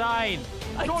 outside.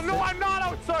 No, I'm not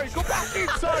outside. Go back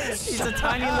inside. He's a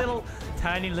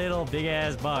tiny little big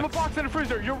ass I'm a box. box in the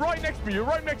freezer. You're right next to me. You're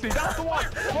right next to me. That's the one.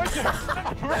 Right there.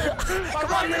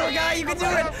 Come on, little guy, you can do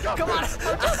it. Come on.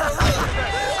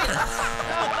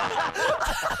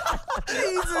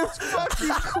 Jesus fucking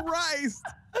Christ.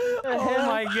 Oh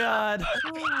my god.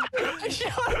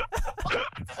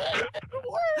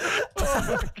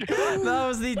 That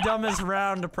was the dumbest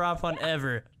round to prop hunt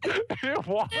ever.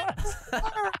 What?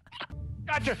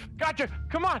 Gotcha.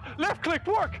 Come on. Left click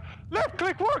work. Left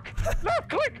click work. Left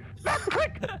click. Left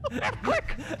click. Left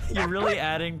click. You're really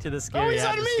adding to the scary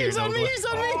atmosphere. He's on me.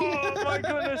 Oh my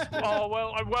goodness. Oh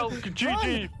well.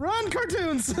 GG. Run,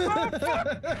 cartoons. Left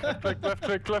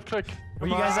click. Where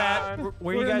you guys at?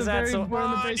 Where you guys at? So We're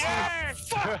in the basement. Yeah.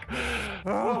 Fuck.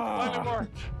 Finally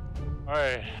worked. All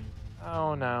right.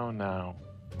 Oh no.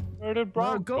 Where did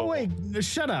Brock Oh, go away.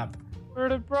 Shut up. Where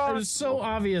did Brock? It is so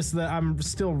obvious that I'm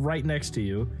still right next to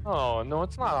you. Oh no,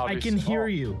 it's not obvious. I can hear Oh.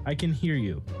 you. I can hear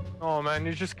you. Oh man,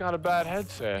 you just got a bad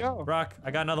headset. Go. Brock,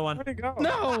 I got another one. Where'd he go?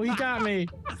 No, he got me.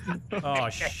 Oh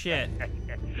shit.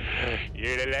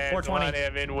 You're the last 420. one,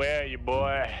 Evan. Where are you,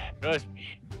 boy? Trust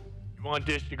me. You want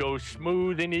this to go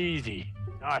smooth and easy,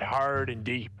 not hard and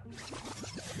deep.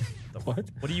 What?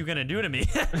 What are you gonna do to me?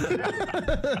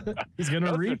 He's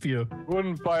gonna reap you.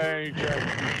 Wouldn't by any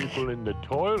chance see people in the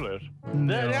toilet.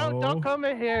 No. Don't come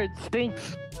in here. It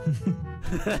stinks.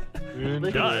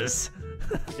 It does.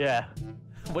 Yeah.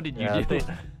 What did you Yeah, do?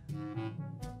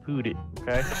 Pooed it.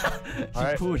 Okay. All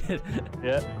right. Pooed it.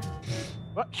 Yeah.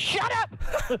 What? Shut up!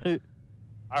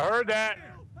 I heard that.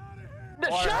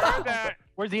 Oh, I Shut heard up! that.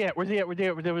 Where's he at? Okay.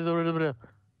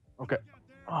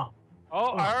 Oh.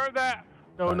 Oh, I heard that.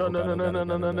 No.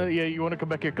 Yeah, you want to come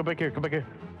back here? Come back here.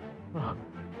 Oh.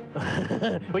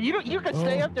 But you can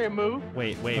stay up there and move.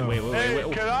 Wait. Hey, can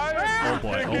I? Oh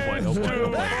boy. Go.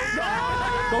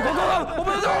 Open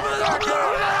the door.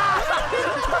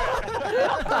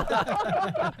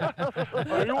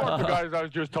 Oh, you weren't the guys I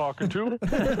was just talking to.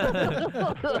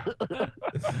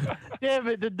 Damn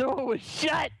it, the door was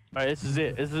shut. All right, this is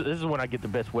it. This is when I get the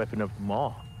best weapon of them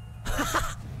all.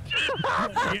 Are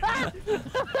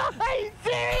you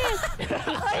serious?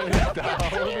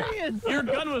 Your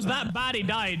gun was that bad he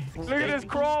died. Look at this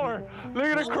crawler. Look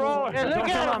at the crawler. Yeah, look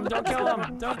at him. Don't kill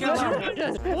him. Don't kill him.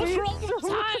 What's wrong with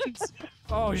his hands?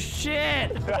 Oh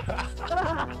shit.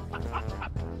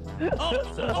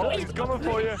 Oh, he's coming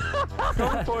for you.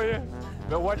 Coming for you.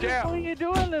 No, watch out. What are you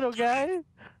doing, little guy?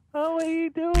 Oh, what are you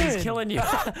doing? He's killing you.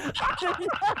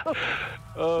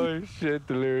 Oh shit,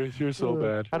 Delirious, you're so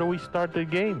bad. How do we start the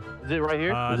game? Is it right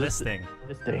here? This thing.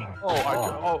 This thing.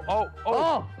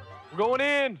 Oh. We're going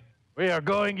in. We are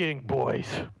going in, boys.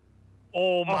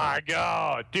 Oh my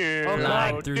god, dude.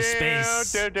 Flying through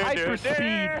space.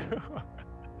 Hyperspeed.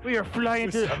 We are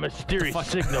flying to a mysterious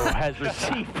signal has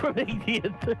received from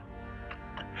alien.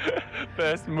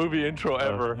 Best movie intro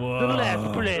ever. The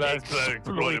last planet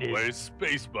exploded by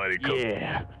Space Buddy.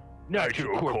 Yeah.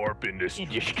 Nitro Corp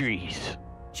Industries.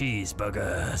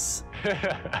 Cheeseburgers.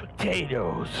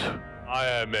 Potatoes. I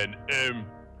am an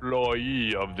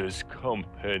employee of this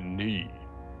company.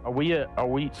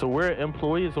 So we're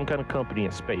employees of some kind of company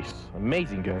in space.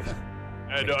 Amazing, guys.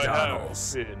 And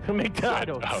McDonald's. I have been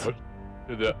McDonald's. sent out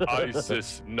to the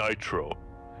ISIS Nitro.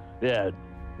 Yeah,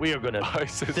 we are gonna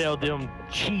sell them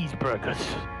cheeseburgers.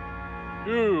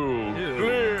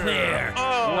 Clear.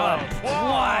 Oh,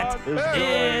 What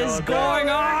is going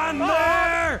on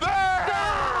there?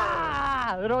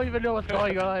 I don't even know what's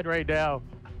going on right now.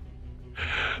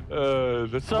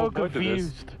 That's So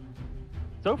confused.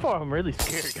 So far, I'm really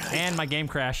scared, guys. And my game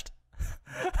crashed.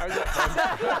 Are you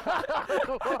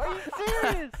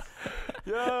serious?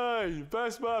 Yay!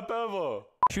 Best map ever.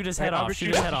 Shoot his head off. Shoot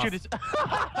his head off.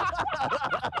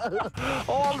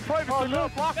 Oh, the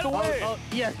private blocked away.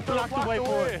 Yes, blocked away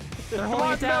for it. They're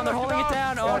holding it down. They're holding it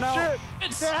down. Oh no.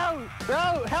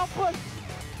 No, help us.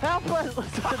 Help us.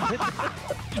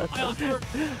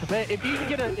 Man, if you can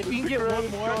get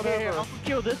one more, here, I'll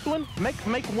kill this one. Make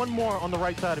one more on the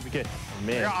right side if you can.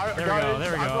 Man. Yeah, There we go.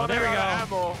 There we go. There we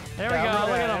go. There we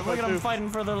go. Look at them fighting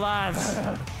for their lives.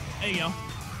 There you go.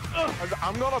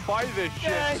 I'm gonna buy this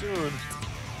shit soon.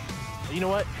 You know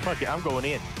what? Fuck it, I'm going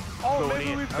in. Oh,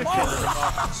 maybe we could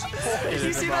kill Did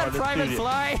you see that private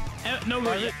fly? No,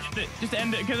 just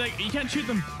end it, because you can't shoot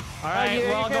them. All right,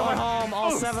 we're all going home.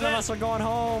 All 7 of us are going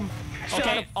home.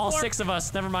 Okay, all 6 of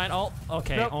us. Never mind. Oh,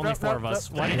 okay, only 4 of us.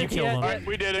 Why did you kill them? Right,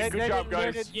 we did it. Good job,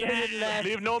 guys. Yeah.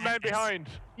 Leave no man behind.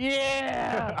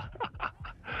 Yeah.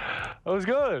 That was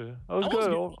good. That was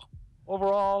good.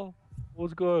 Overall, it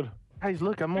was good. Guys,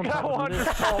 look, I'm on That top one of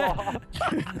just this. fell off.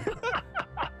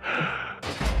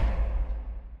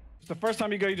 It's the first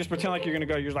time you go, you just pretend like you're gonna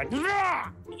go. You're just like,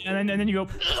 And then you go.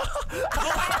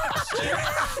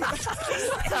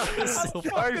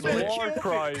 Nice war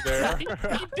cry there. He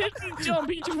didn't jump.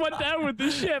 He just went down with the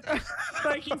ship.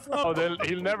 Like he flew. Oh, then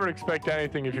he'll never expect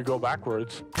anything if you go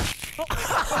backwards.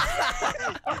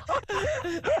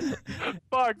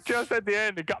 Fuck, just at the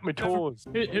end, it got me toes.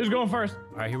 Who's going first?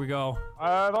 All right, here we go.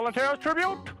 Volunteers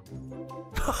tribute.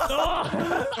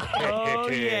 Oh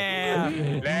yeah.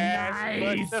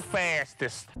 Nice. The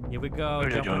fastest. Here we go.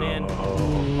 Jumping in.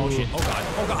 Oh shit. Oh god.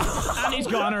 Oh god. And he's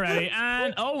gone already.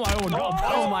 And oh my god.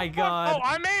 Oh my god. Oh,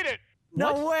 I made it.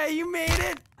 No way, you made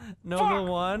it. Number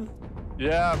 1.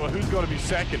 Yeah, but who's gonna be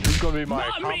second? Who's gonna be my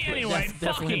Not me accomplice? anyway.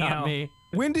 Definitely Fucking not hell. me.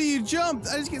 When do you jump?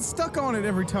 I just get stuck on it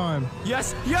every time.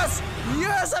 Yes, yes,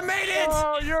 yes! I made it.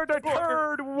 Oh, you're the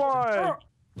third one.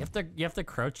 You have to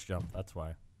crouch jump. That's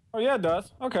why. oh yeah, it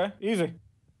does. Okay, easy.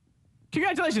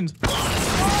 Congratulations.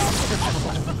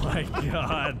 Oh my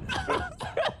god.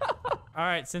 All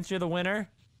right, since you're the winner,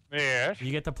 Yes.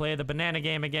 you get to play the banana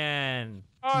game again.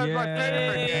 Oh, it's my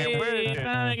favorite game. Where is it?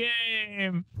 Banana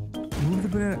game. Move the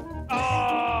banana.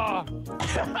 Oh!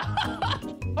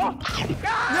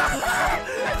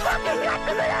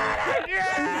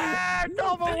 Yeah!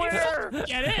 Double winner!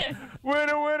 Get it?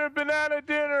 Winner, winner, banana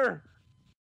dinner!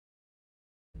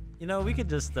 You know, we could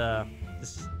just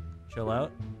chill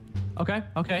out. Okay.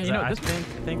 Okay. You know, I this.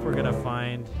 think we're gonna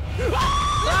find.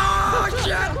 Oh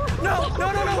shit! No!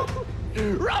 No! No! No!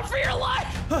 Run for your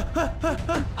life!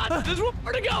 There's one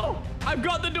more to go. I've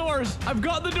got the doors. I've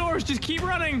got the doors. Just keep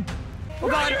running. Oh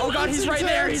god! Oh god! He's right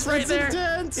there! He's right there!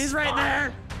 Intense. He's right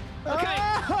there! Okay.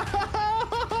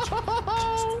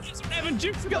 Evan,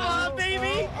 Jukes, come on,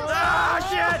 baby! Oh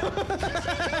shit!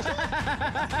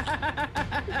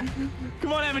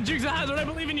 Come on, Evan, Jukes, I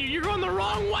believe in you. You're going the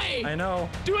wrong way. I know.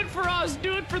 Do it for us.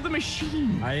 Do it for the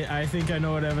machine. I think I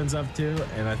know what Evan's up to,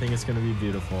 and I think it's gonna be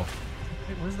beautiful.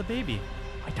 Wait, where's the baby?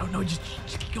 I don't know. Just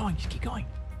keep going. Just keep going.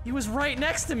 He was right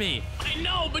next to me. I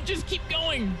know, but just keep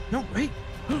going. No, wait.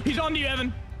 He's on to you,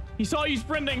 Evan. He saw you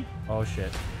sprinting. Oh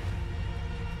shit.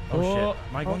 Oh shit.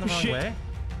 Am I going the wrong shit. way?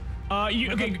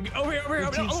 Okay, over here, over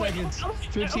here. 15 seconds.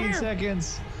 15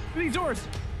 seconds. Through these doors.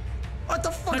 What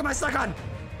the fuck am I stuck on?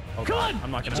 Oh, Come God. on.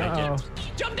 I'm not gonna make it.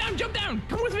 Jump down, jump down.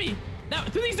 Come with me. Now,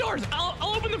 through these doors. I'll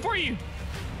open them for you.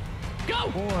 Go!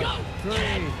 Go! 3.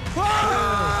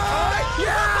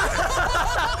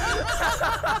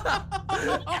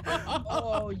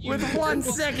 With 1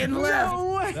 second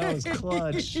left. That was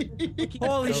clutch.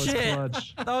 Holy shit.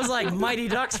 Clutch. That was like Mighty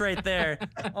Ducks right there.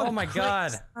 Oh my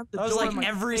god. That was like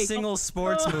every single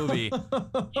sports movie.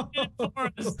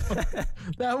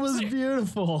 That was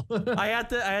beautiful. I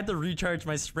had to recharge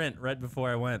my sprint right before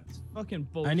I went. Fucking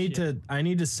bullshit. I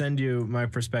need to send you my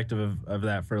perspective of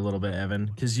that for a little bit, Evan,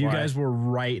 because you guys were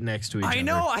right next to each other. I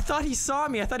know. I thought he saw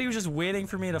me. I thought he was just waiting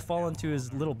for me to fall into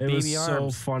his little baby arms. It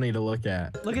was so funny to look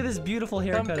at. Look at this beautiful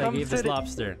haircut I gave this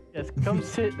lobster. Yes, come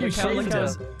sit. Look how look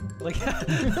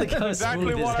how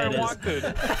Exactly smooth his what I head is. wanted.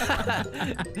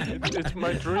 It's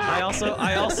my dream. I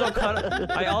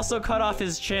also cut off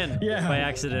his chin by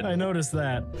accident. I noticed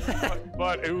that.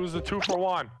 But it was a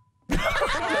 2-for-1.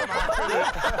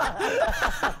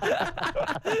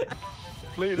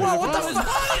 Please. Whoa, what the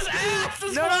fuck? His ass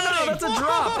is No, that's a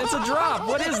drop. It's a drop.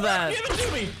 What is that? Give it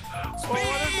to me.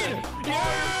 Speed.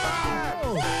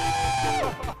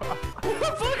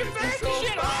 Fucking fancy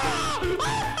shit.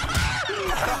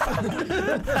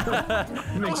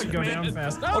 Makes you go down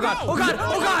fast. Oh god! Oh god!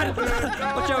 Oh god!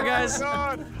 Watch out, guys!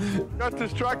 Got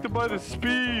distracted by the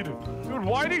speed. Dude,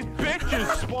 why are these bitches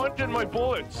sponging my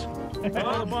bullets?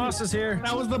 Oh, the boss is here.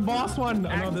 That was the boss one.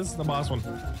 Oh, no, this is the boss one.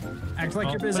 Act like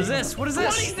you're busy. What is this? What is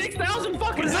this? 26,000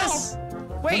 fucking What is this?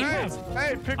 Wait!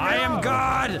 Hey, pick me I am up.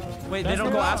 God! Wait, they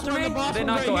don't go after me? Did they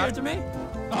not go after me?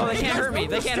 Oh, they can't hurt me.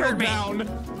 They can't hurt me.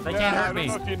 They can't hurt me. I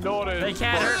don't know if you noticed. They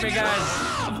can't hurt me,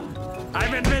 guys.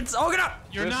 I'm invincible. Oh, get up!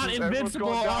 You're not invincible,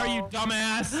 are you,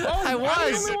 dumbass? I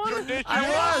was. I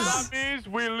was. That means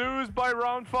we lose by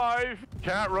round 5.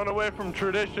 Can't run away from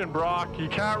tradition, Brock. You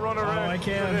can't run away. Oh, I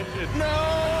can. Tradition.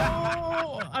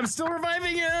 No! I'm still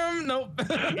reviving him. Nope.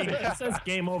 It says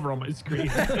game over on my screen.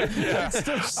 It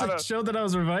still showed that I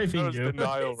was reviving That was you.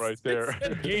 denial right there.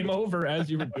 Game over as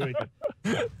you were doing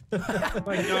it.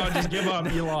 Like, no, just give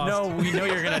up. You lost. No, we know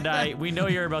you're gonna die. We know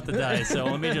you're about to die, so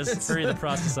let me just hurry the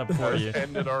process up for you.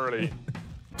 Ended early.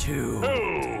 2.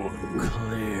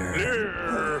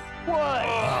 Clear. What?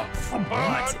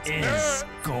 What is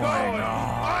going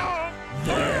on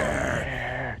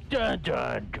there? Dun,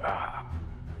 dun, dun.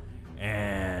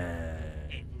 And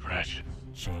Precious.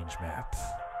 change map.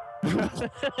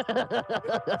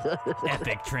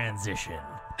 Epic transition.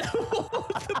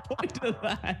 What's the point of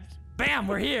that? Bam,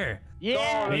 we're here.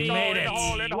 Yeah. We made it. In the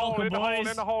hole, in the hole, in the hole,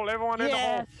 in the hole, everyone in the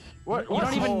hole. What? You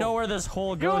don't even know where this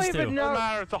hole goes You don't even to. know. No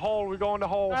matter, it's a hole. We go in the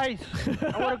hole. Nice.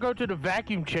 I want to go to the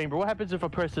vacuum chamber. What happens if I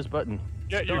press this button?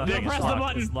 Get your dick press the sucked.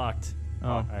 button. It's locked.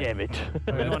 Oh. Damn it.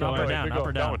 We're going up or down, We up go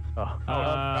or down. down.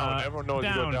 Down. Everyone knows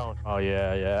you go down. Oh,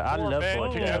 yeah. I love Men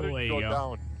going together, down. you go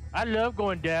down. I love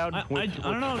going down I with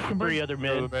don't know. three other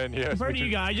men. Men, yes. Compared to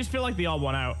you guys, I just feel like they all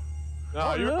won out.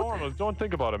 No, you're normal. Don't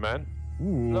think about it, man. Ooh.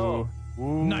 No.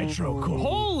 Nitro.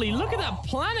 Holy, look at that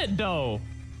planet, though.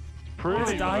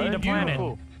 Pretty, Dahida man. planet.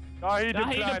 Beautiful.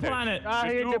 Dahida planet.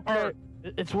 Dahida planet.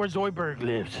 It's where Zoidberg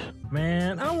lives.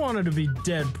 Man, I wanted to be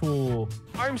Deadpool.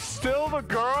 I'm still the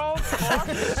girl?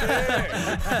 Fuck's sake.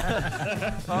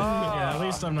 Yeah, at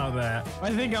least I'm not that. I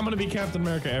think I'm gonna be Captain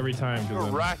America every time. You're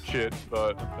ratchet,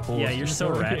 but Yeah, you're so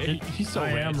ratchet. He's so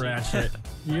I am ratchet.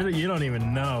 You don't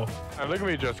even know. look at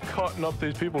me just cutting up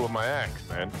these people with my axe,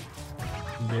 man.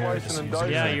 Yeah, Slicing and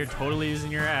dicing. Yeah, you're totally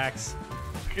using your axe.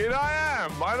 Kid, I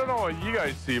am. I don't know what you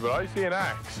guys see, but I see an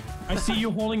axe. I see you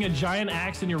holding a giant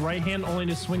axe in your right hand, only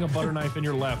to swing a butter knife in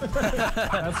your left.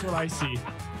 That's what I see.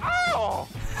 Ow!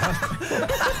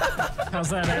 How's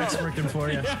that axe working for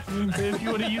you? Yeah, if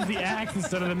you would have used the axe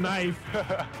instead of the knife.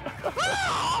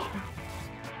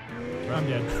 I'm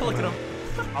dead. Look at him.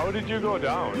 How did you go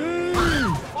down?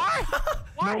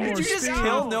 Why did you just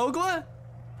kill Nogla?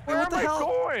 Where what the am hell? I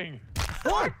going?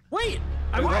 What? Wait!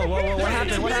 Whoa, what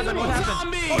happened? What happened? What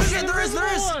happened? Oh shit, there is!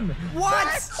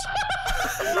 What?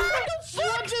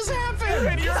 What just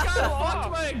happened? You got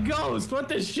fucked by a ghost. What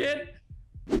the shit?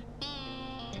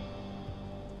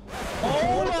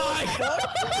 Oh my god!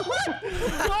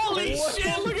 Holy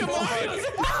shit! Look at Mario's.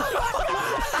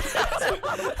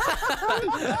 I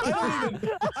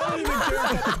don't even care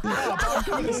about the prop. I'm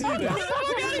coming to see that. Get out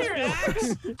of here,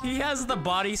 Axe! He has the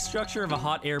body structure of a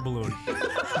hot air balloon.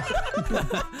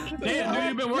 Damn, dude,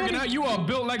 you've been working out. You are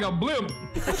built like a blimp.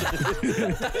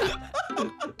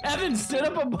 Evan stood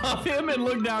up above him and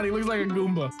looked down. He looks like a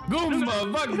Goomba.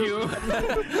 Goomba, fuck you.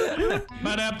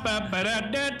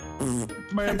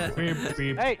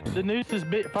 Hey, the noose is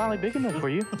finally big enough for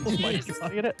you. Oh my god.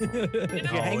 Look at it.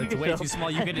 Oh, it's way too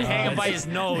small. You can hang him by his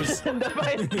nose. By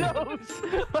his nose.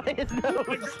 By his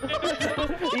nose.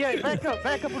 Yeah,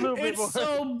 back up a little bit more. It's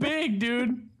so big,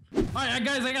 dude. Alright,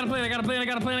 guys, I got a plan. It's gonna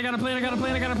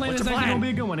be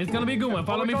a good one. It's gonna be a good one.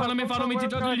 Follow me.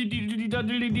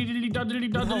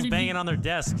 Who's banging on their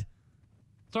desk?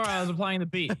 Sorry, I was applying the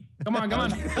beat. Come on.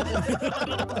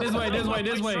 This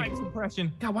way.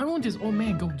 Suppression. God, why won't this old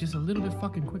man go just a little bit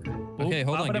fucking quicker? Okay,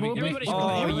 hold on. Give me.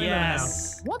 Oh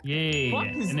yes. What? Yeah, What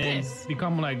is and then this?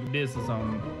 become like this or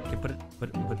something. Okay, put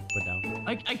down.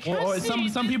 I can't or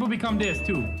some people become this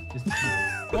too.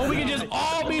 Or we can just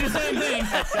all be the same thing.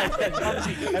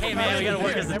 Hey man, we gotta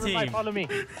work as a Everybody team. follow me.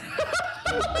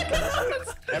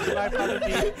 Everybody follow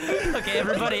me. Okay,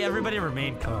 everybody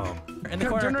remain calm. In the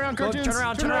corner. Turn around, cartoons. Turn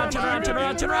around. He's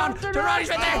right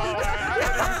there.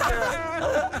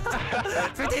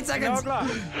 15 seconds. I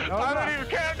don't even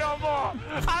care no more.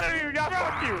 I don't even got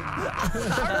fuck you.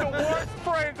 I'm the worst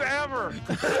friends ever.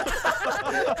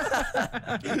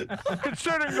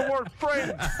 Considering the word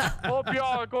friends. Hope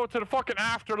y'all go to the fucking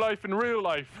afterlife in real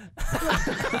life.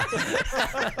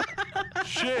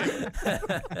 Shit.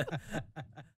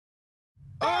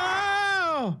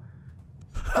 Oh!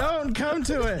 Don't come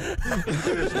to it.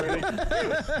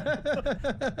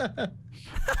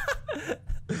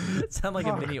 Sound like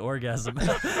a mini orgasm. He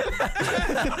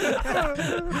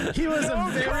was a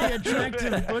very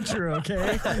attractive butcher,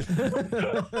 okay?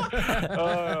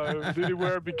 Did he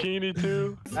wear a bikini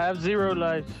too? I have 0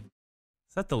 lives.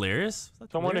 Is that Delirious?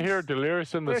 Someone to hear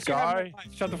Delirious in the sky?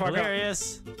 Shut the fuck up.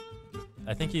 Delirious.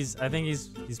 I think he's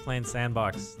playing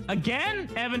sandbox. Again?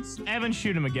 Evan,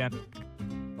 shoot him again.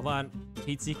 Hold on.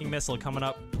 Heat-seeking missile coming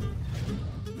up.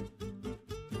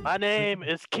 My name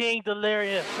is King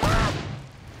Delirious.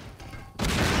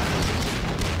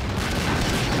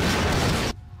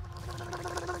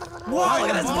 Whoa, look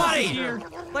at his body!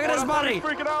 Look at his body!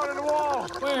 Freaking out in the wall!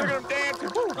 Look at him dancing!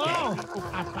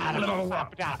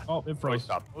 Oh, it froze.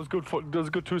 That was good. That was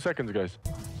good 2 seconds, guys.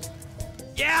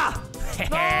 Yeah!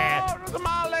 No, those are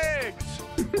my legs!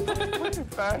 Look how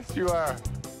fast you are.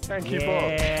 Can't keep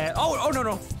up. Oh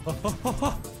no.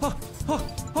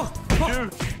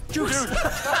 Juice.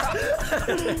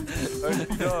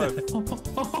 Nicely done.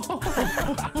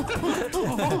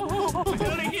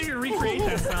 Don't I give you recreate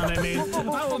that sound I made?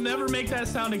 I will never make that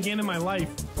sound again in my life.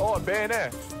 Oh, a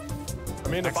bayonet. I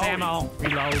mean, the ammo.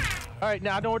 Reload. All right,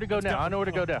 now I know where to go now.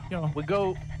 We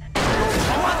go.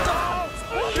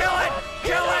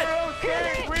 Kill it!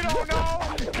 Okay, we don't know.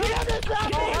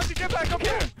 How'd you get back up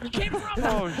there?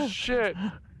 Oh shit!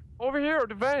 Over here,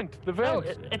 the vent. Oh,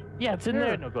 yeah, it's in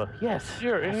there, Nogla. Yes.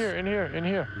 Here, in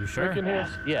here. You sure? Right in here.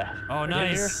 Yeah. Oh,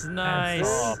 nice.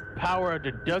 Oh, power of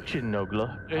deduction,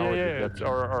 Nogla. Yeah. It's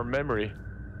our memory.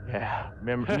 Yeah,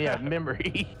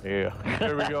 memory. Yeah.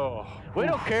 There we go. We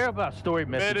don't care about story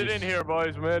messages. Made it in here,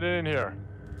 boys. Made it in here.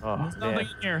 Oh, There's nothing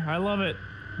in here. I love it.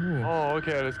 Ooh. Oh,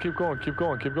 okay. Let's keep going.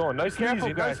 Nice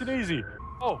and easy.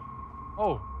 Oh.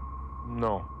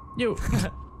 No. You.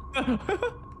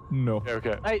 No.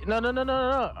 Okay. Hey,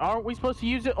 no. Aren't we supposed to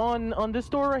use it on this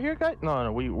door right here, guys? No,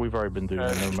 we've already been doing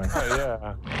it. Never mind.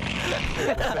 Yeah.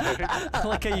 I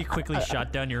like how you quickly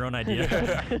shot down your own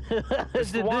idea.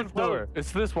 It's the one door.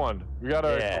 It's this one. We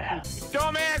gotta. Yeah.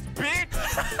 Dumbass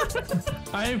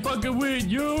bitch! I ain't fucking with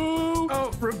you.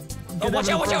 Oh, watch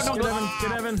out! No,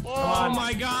 Get Evan. Oh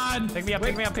my God. Pick me up.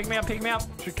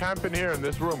 Should camp in here in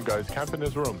this room, guys. Camp in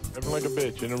this room. Everyone like a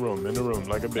bitch in a room,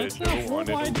 like a bitch. That's not Everyone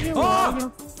in a room.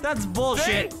 Oh! That's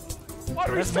bullshit. What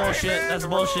are we That's saying, bullshit. man? That's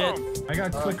In a bullshit. room. I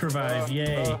got quick revive.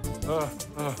 Yay. Doing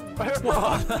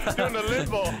the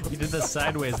limbo. You did the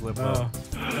sideways limbo.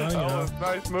 Well, you know,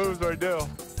 Nice moves right there.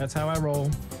 that's how I roll.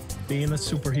 Being a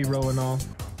superhero and all.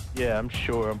 Yeah, I'm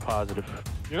sure. I'm positive.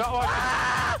 You know what?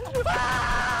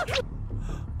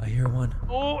 I hear one.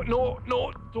 Oh, no,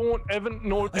 don't, Evan,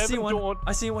 no, I see Evan, one. don't.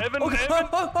 I see one. Evan, Okay. Evan.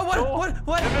 What?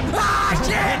 Ah,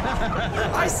 shit!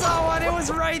 I saw one. It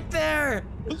was right there.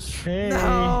 Hey.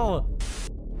 No.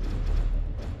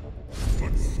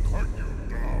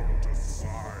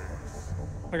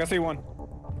 I see one.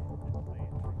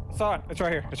 Saw it. It's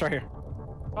right here.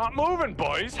 Not moving,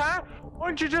 boys, huh? Why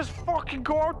don't you just fucking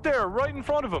go out there, right in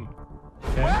front of him?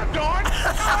 Well done!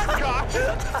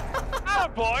 Oh,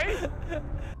 boy!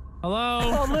 Hello.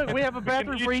 Oh, look, we have a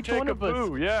bathroom for each one of us.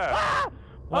 Boo, yeah.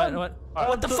 What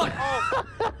the fuck?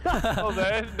 Oh,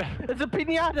 then. It's a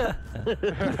piñata.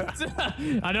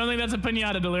 I don't think that's a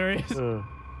piñata, Delirious.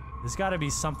 There's got to be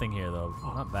something here, though.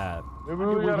 Not bad. Maybe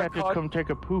We we gotta have to come take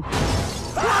a poo.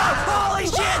 Holy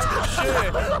shit!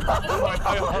 Shit!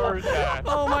 I heard that.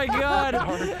 Oh my god!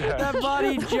 that. That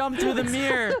body jumped through the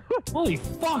mirror. Holy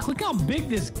fuck, look how big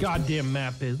this goddamn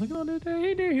map is. Look at all that.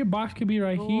 Hey, there, your box could be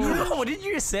right here. What did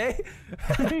you say?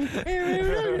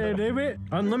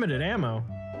 Unlimited ammo.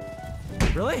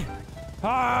 Really?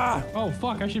 Ah! Oh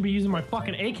fuck! I should be using my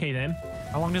fucking AK then.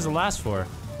 How long does it last for?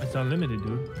 It's unlimited,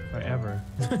 dude. Forever.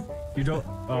 You don't.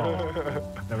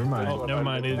 Oh, never mind. Oh, never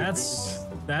mind. That's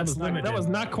limited. That was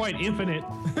not quite infinite.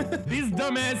 These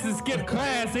dumbasses skip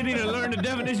class. They need to learn the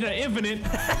definition of infinite.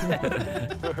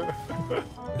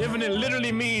 Infinite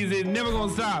literally means it's never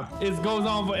gonna stop. It goes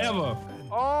on forever.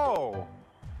 Oh.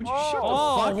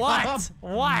 Oh, what?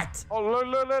 What? Oh,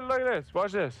 look at this.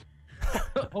 Watch this.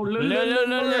 Oh,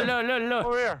 Look.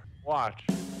 Over here. Watch.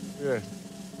 Look at this.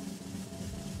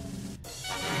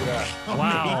 Yeah.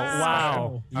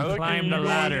 Wow. You climbed the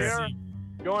ladder.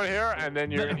 Go in here, and then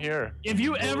you're in here. If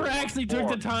you ever actually took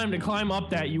the time to climb up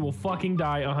that, you will fucking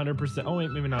die 100%. Oh,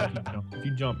 wait, maybe not. If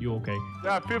you jump, you okay.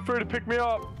 Yeah, feel free to pick me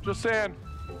up. Just saying.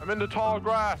 I'm in the tall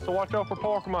grass, so watch out for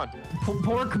Pokemon.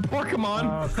 Pokemon?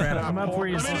 Oh, crap. I'm up where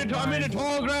you I'm in the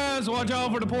tall grass. Watch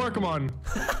out for the Pokemon.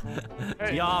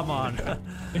 Hey. Yeah, man.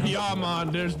 Yeah,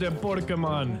 man. There's the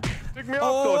Pokemon. Pick me up,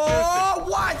 though,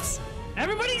 what?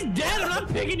 Everybody's dead. I'm not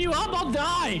picking you up. I'll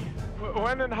die.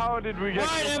 When and how did we get?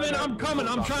 Right, Evan, I'm coming.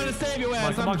 I'm trying to save your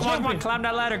ass. Come on, climb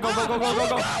that ladder. Go. Come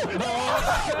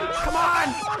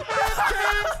on.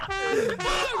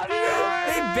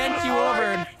 They bent you over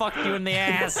and fucked you in the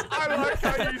ass. I like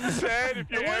how you said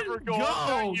if you ever go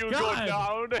up, you go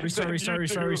down.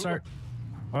 Restart.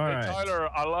 All right. Tyler,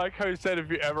 I like how you said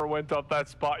if you ever went up that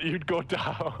spot, you'd go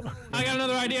down. I got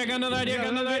another idea.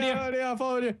 I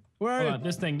followed you. Where are you?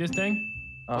 This thing.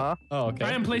 Oh, okay.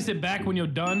 Try and place it back when you're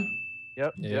done.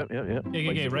 Yep.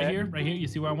 Okay, right here. You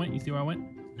see where I went?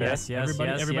 Yes.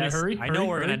 Everybody hurry. I know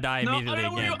we're gonna die immediately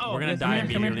again. We're gonna die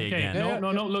immediately again. No.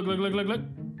 Look.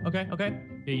 Okay.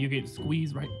 Yeah, you get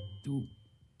squeezed right through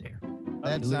there.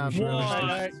 That sounds really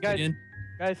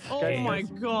Guys. Oh my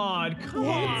God! Come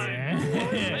on.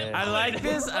 I like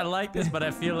this, but I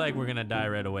feel like we're gonna die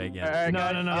right away again.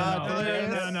 No.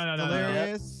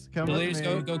 Delirious. Come with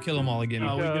me. Go kill them all again.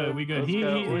 Oh, we good. He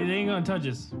ain't gonna touch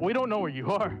us. We don't know where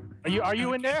you are. Are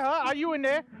you in there? Huh? Are you in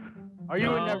there? Are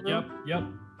you in that room? Yep.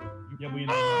 We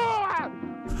know.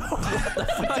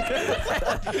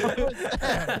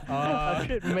 I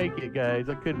couldn't make it, guys.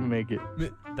 I couldn't make it.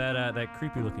 That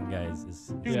creepy looking guy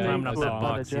is climbing up that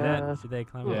box. See that? See they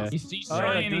climbing up? He's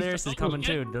Delirious is coming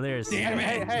too. Delirious.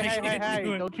 Hey!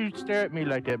 Don't you stare at me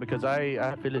like that because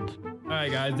I feel it. All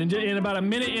right, guys. In about a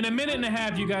minute and a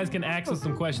half, you guys can ask us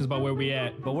some questions about where we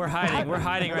at. But we're hiding. We're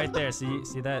hiding right there. See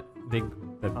that big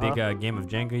game of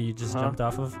Jenga you just jumped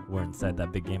off of? We're inside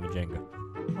that big game of Jenga.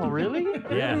 Oh, really?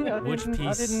 Yeah. Which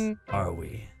piece are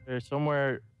we? They're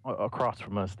somewhere across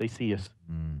from us. They see us.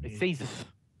 They see us.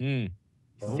 They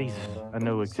see us. I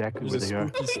know exactly where they are.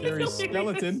 Scary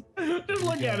skeleton. Just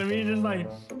look at him. He's just like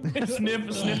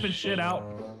sniffing shit out.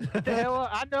 What the hell?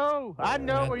 I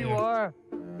know where you are.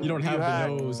 You don't have the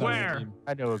nose. Where?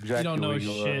 I know exactly. You don't know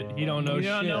shit. He don't know shit. You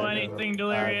don't know anything,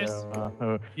 Delirious.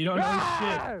 You don't know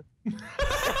shit.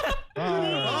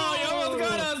 Oh, you almost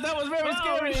got us. That was very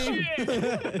scary.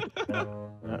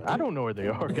 I don't know where they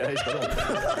are, guys.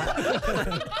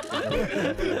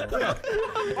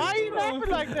 Why are you laughing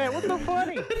like that? What's so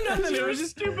funny? Nothing. It was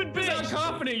just stupid bitch. How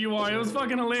confident you are. It was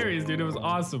fucking hilarious, dude. It was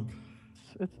awesome.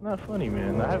 It's not funny,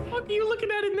 man. What the fuck are you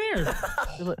looking at in there?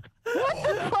 What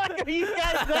the fuck are you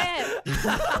guys at?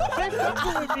 Don't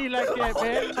do with me like that,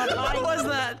 man. Who was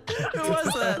that?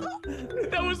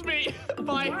 That was me.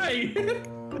 Bye.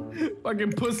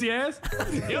 Fucking pussy ass.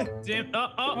 Yep. Damn.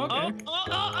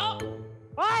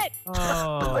 What?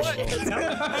 Oh. What the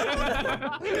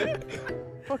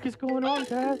fuck is going on,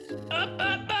 guys?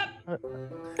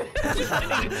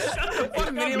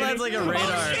 Mini Lad's like a radar.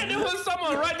 Oh shit, there was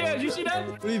someone right there. Did you see that?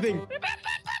 What do you think?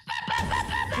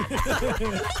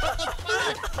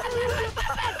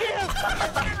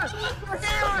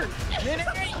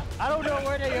 I don't know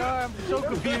where they are. I'm so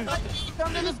confused.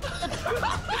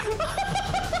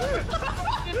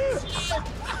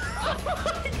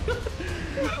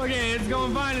 Okay, it's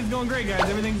going fine. It's going great, guys.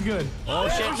 Everything's good. Oh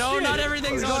shit! No, not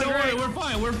everything's going great.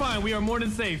 We're fine. We are more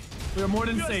than safe. We are more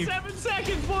than safe. 7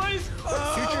 seconds, boys.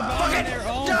 Shoot your bomb in there.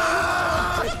 Oh.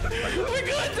 We're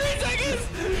good. 3 seconds.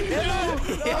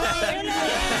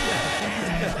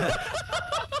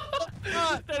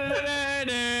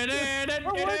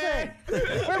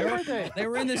 Where were they? They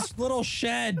were in this little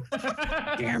shed.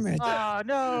 Damn it. Oh,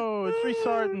 no. It's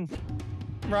restarting.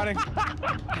 I'm running.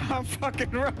 I'm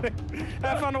fucking running.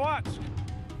 Have fun to watch.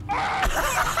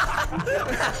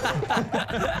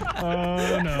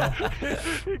 Oh no.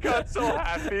 He got so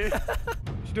happy.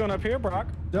 What you doing up here, Brock?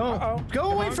 Don't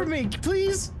go away from me,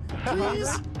 please.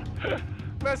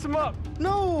 Mess him up.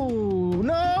 No.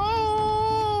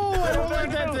 I don't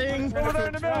like that thing. Over there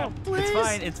in the middle. Please.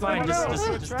 It's fine.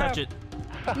 Just touch it.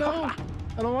 No,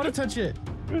 I don't want to touch it.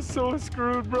 You're so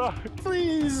screwed, bro.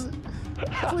 Please.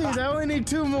 Please, I only need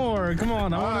 2 more. Come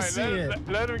on, I want to see it.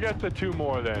 Let him get the 2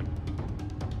 more then.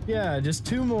 Yeah, just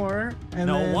 2 more. And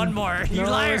No, then... 1 more. You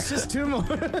no, liar. It's just 2 more.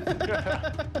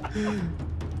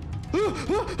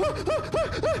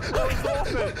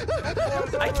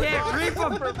 I can't reap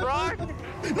them.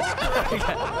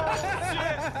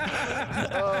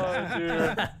 Oh,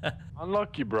 dear.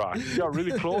 Unlucky, Brock. You got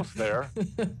really close there.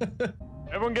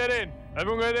 Everyone get in.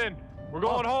 Everyone get in. We're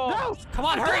going home. No. Come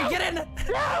on, hurry. Get in.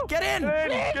 No. Get in.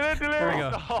 Get in, There we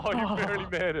go. Oh, you barely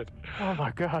made it. Oh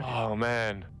my god. Oh,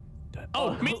 man.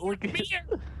 Oh, me here.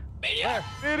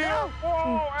 Video.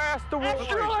 Whoa,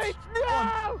 asteroid.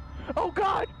 No! Oh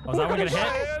god! Oh, is that one gonna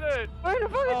hit? Where the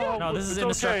fuck is it? No, this is It's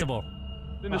indestructible.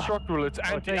 Okay. Indestructible. It's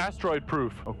anti-asteroid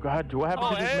proof. Oh god, what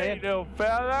happened to this hey, man? little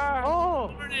fella.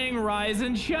 Oh! Morning, rise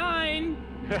and shine.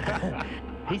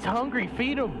 He's hungry,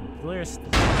 feed him!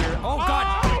 Oh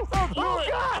god! Oh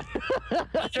god!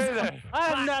 Hey there.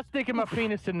 I'm not sticking my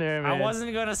penis in there, man. I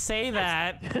wasn't gonna say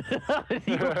that.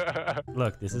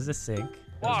 Look, this is a sink.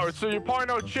 Wow, so you're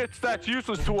pointing out shit that's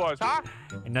useless to us, huh?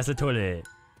 And that's a toilet.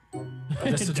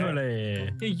 That's the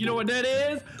toilet. You know what that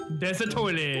is? That's a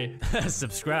toilet.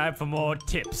 Subscribe for more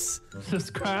tips.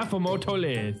 Subscribe for more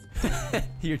toilets.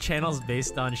 Your channel's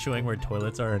based on showing where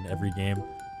toilets are in every game.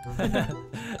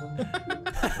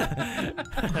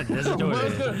 There's a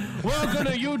toilet. Welcome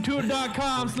to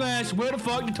youtube.com/where the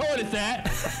fuck the toilet's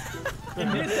at. In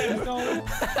this episode,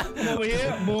 over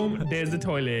here, boom, there's the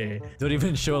toilet. Don't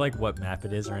even show like what map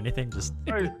it is or anything. Just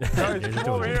Hey, guys, there's a come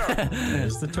over toilet. here.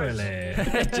 There's the toilet.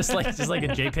 just like a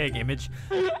JPEG image.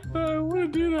 I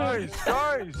want to do that.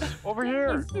 Guys, over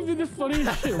here. This would be the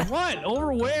funniest shit. What?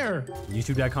 Over where?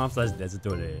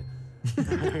 YouTube.com/desert-toilet.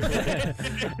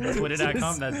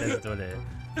 Twitter.com, that's desert-toilet.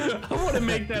 I want to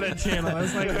make that a channel.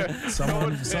 It's like Someone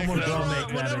will make that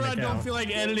whenever an I don't account. feel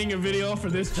like editing a video for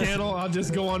this channel, I'll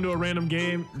just go onto a random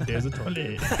game. There's a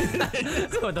toilet.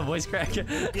 With the voice crack.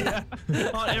 Yeah.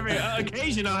 On every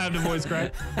occasion, I'll have the voice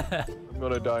crack. I'm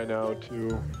gonna die now,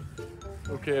 too.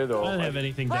 Okay, though. I don't have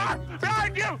anything back.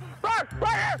 Behind you! Right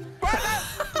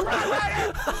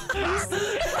here!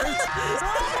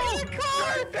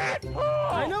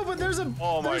 I know, but there's a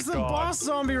there's the boss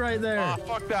zombie right there. Ah,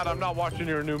 fuck that. I'm not watching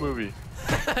your new movie.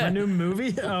 My new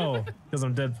movie? Oh, because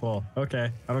I'm Deadpool.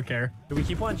 Okay, I don't care. Should we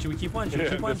keep one? Should we keep one? Should we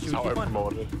Yeah, keep one? this Should is we how I keep one?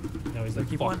 promote it. No, he's like,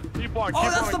 keep one. Keep on, Oh, keep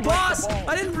that's on, the keep boss! on.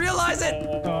 I didn't realize it!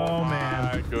 Oh, man.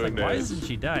 My It's like, goodness. why isn't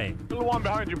she dying? Little one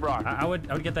behind you, Brock. I would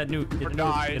get that nuke. Get a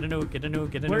Die. nuke. Get a nuke. Get a nuke.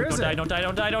 Get a Where nuke. is Don't die. it? Don't die.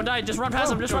 Don't die. Don't die. Just run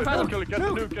past him. Just run past him. Get the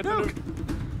nuke, get the nuke.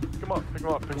 Come on, pick him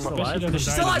up, pick him up. alive?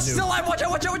 She's Still alive. Still alive. Watch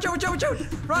out. Watch out. Watch out. Watch out. Watch out.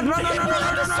 Run. Run. Run. Run. Run.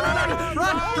 Run. Run.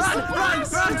 Run.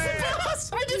 Run. Run.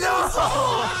 No!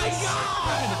 Oh my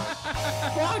god!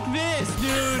 Fuck this,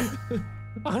 dude!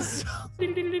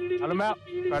 Cut him out.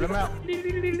 Cut him out.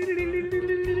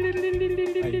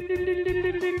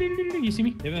 You see me?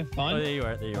 You having Oh, fun? there you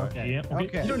are. There you are. Yeah.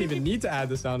 Okay. You don't even need to add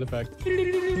the sound effect.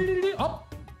 Oh!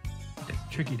 That's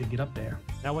tricky to get up there.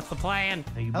 Now what's the plan?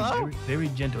 Now you be very, very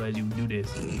gentle as you do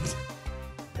this.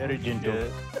 Very gentle.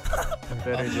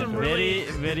 Very gentle. Very,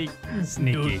 very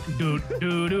sneaky. Dude.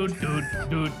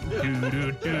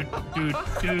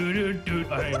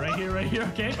 Alright, right here,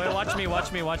 okay? Wait, watch me.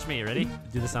 Watch me. Watch me. Ready?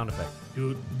 Do the sound effect.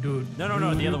 Dude. No, no,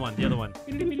 no. The other one. The other one.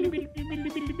 Okay,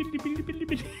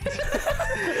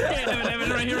 Evan,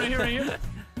 right here.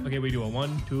 Okay, we do a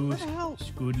 1, 2,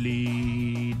 scoot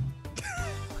lead.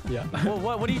 Yeah. Well,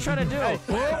 what are you trying to do?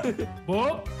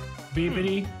 Boop,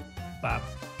 beepity, bop.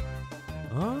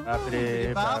 Huh?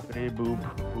 Boppity, boppity, boop.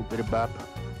 Boopity, bop.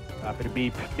 Boppity,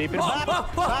 beep. Beepity, Oh, bop.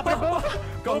 oh, oh, Boppity, boop.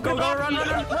 Go, go, go, run, run, run.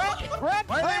 Run.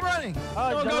 Why are they running? Oh,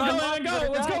 Go, run. go.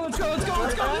 Let's go.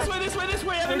 This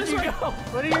way, Evan, this way.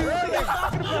 What are you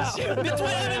talking about? This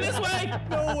way, Evan, this way.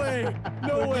 No way.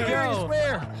 No way. Go.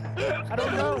 Where? I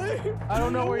don't know. I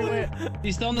don't know where he went.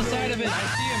 He's still on the side of it. I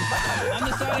see him. On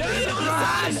the side of it.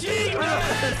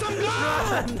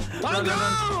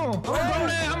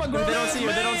 I'm a grown They don't ass see you.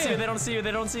 They don't see you. man. They don't see you.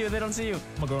 They don't see you. They don't see you.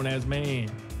 I'm a grown ass man.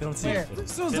 They don't see you. They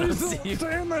don't see you.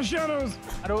 Stay in the shadows.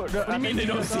 I don't. What do you mean they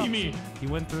don't see me? He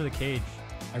went through the cage.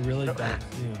 I really don't.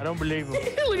 I don't believe him.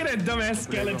 Look at that dumbass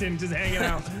skeleton just hanging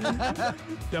out.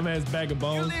 Dumbass bag of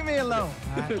bones. Leave me alone.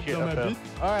 Shit, I fell.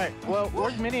 All right. Well,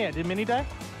 where's Minnie at? Did Minnie die?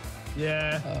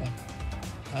 Yeah.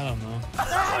 I don't know.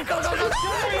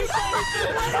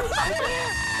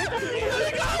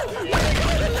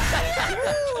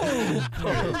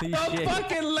 Holy A shit.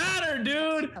 fucking ladder,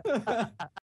 dude.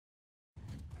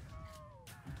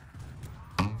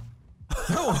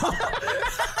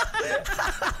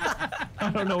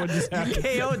 I don't know what just happened. You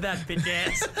KO'd that bitch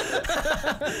ass.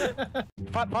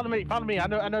 Follow me. I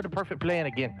know the perfect plan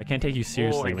again. I can't take you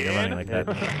seriously when you're running like that.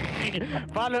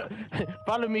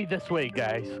 Follow me this way,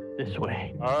 guys. This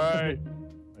way. All right.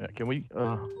 Can we?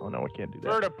 Oh no, we can't do that.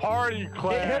 We're the party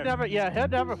clan. He'll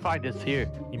never find us here.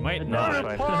 He might We're not.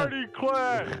 the party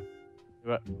clan.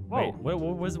 Wait,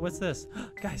 what's this?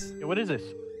 Guys. What is this?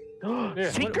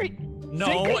 Secret?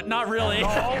 No, Secret? not really.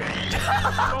 No.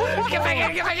 Get back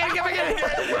in!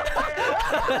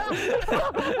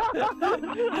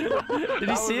 Did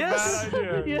he see us? No,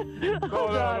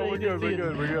 we're good. He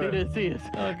didn't see us.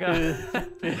 Oh god.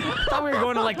 I thought we were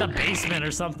going to like the basement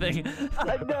or something.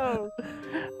 I know.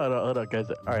 Hold on,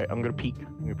 guys. All right, I'm gonna peek.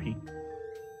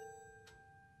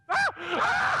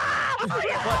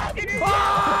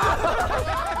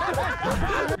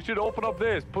 We should open up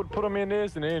this. Put them in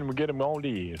this, and then we get them all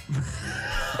these.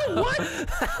 What?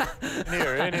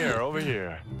 In here, over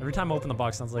here. Every time I open the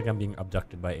box, sounds like I'm being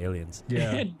abducted by aliens.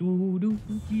 Yeah. On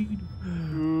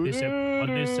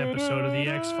this episode of the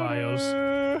X-Files.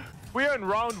 We're in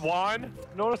round 1.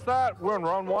 Notice that? We're in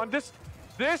round 1. This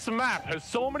map has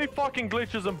so many fucking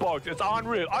glitches and bugs. It's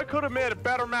unreal. I could have made a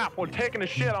better map while taking a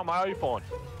shit on my iPhone.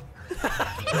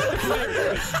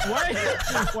 Why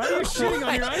are you shitting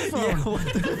on your iPhone?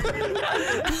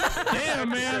 Damn,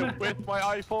 man. With my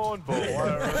iPhone, but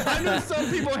whatever. I know some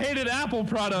people hated Apple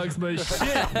products, but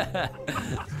shit.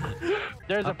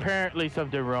 There's apparently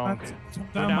something wrong.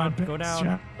 Go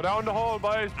down. Go down the hole,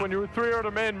 boys. When you 3 are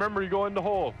the men, remember you go in the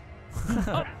hole.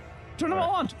 Turn them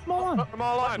all on. Put them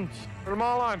all on.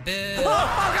 Oh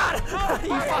god! You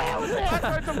fuck! I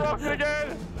tried to block it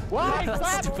again. Why?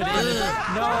 Stupid idiot.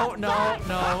 No.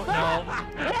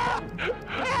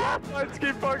 Let's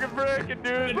keep fucking breaking,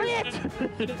 dude.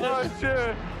 Oh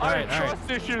shit. I have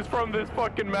trust issues from this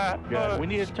fucking map. Yeah, we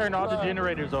need to turn all the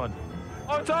generators on.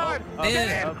 On time.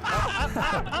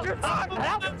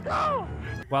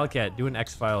 Wildcat, do an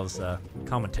X-Files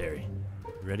commentary.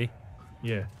 You ready?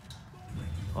 Yeah.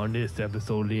 On this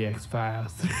episode of the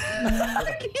X-Files. You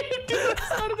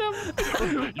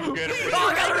get it. Oh,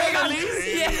 I got a ring on!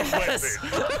 Yes!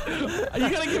 You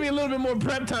gotta give me a little bit more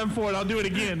prep time for it. I'll do it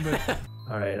again. But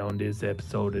all right, on this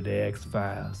episode of the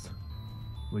X-Files,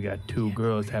 we got 2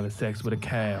 girls having sex with a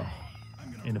cow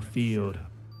in a field,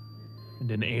 and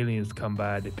then aliens come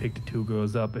by. They pick the 2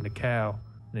 girls up and the cow,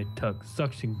 and they tuck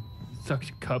suction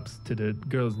cups to the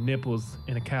girls' nipples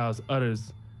and the cow's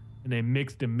udders, and they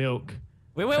mix the milk.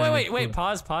 Wait.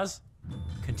 Pause.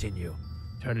 Continue.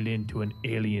 Turn it into an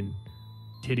alien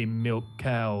titty milk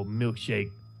cow milkshake.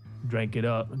 Drank it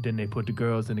up. Then they put the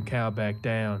girls and the cow back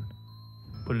down.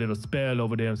 Put a little spell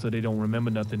over them so they don't remember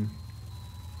nothing.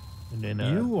 And then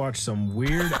You watch some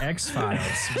weird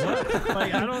X-Files.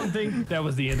 Like, I don't think that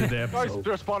was the end of the Guys, episode.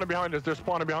 they're spawning behind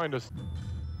us.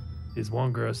 This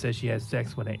one girl said she had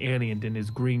sex with an alien, then this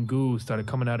green goo started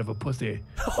coming out of her pussy.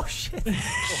 Oh shit.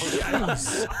 Yeah,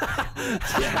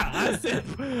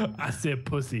 I said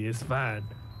pussy, it's fine.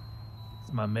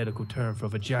 It's my medical term for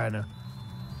vagina.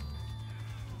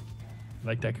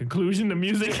 Like that conclusion, the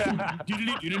music.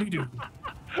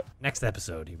 Next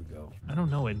episode, here we go. I don't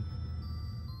know it.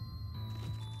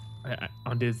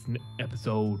 On this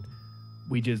episode,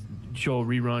 we just show a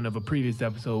rerun of a previous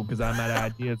episode because I'm out of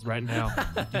ideas right now.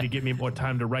 You need to give me more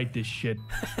time to write this shit.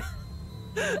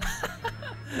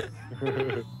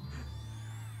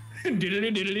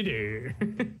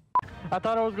 I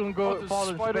thought I was gonna go fall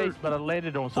in space, but I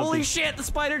landed on something. Holy shit, the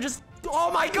spider just...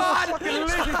 Oh my god!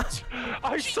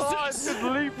 I saw it just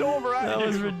leaped over at That you.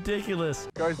 was ridiculous.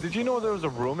 Guys, did you know there was a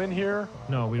room in here?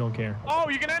 No, we don't care. Oh,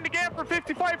 you can end the game for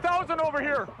 55,000 over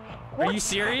here. Are you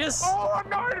serious? Oh, I'm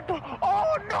not.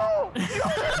 Oh, no.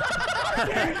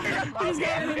 He's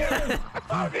getting it. I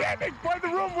found the ending by the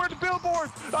room where the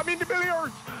billboards. I mean, the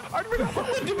billiards.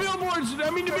 The billboards.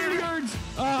 I mean, the billiards.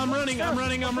 I'm running.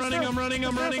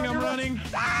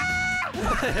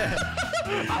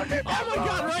 Oh my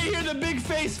god, right here, the big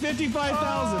face,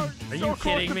 55,000. Are you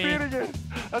kidding me?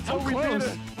 That's how we did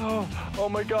it. Oh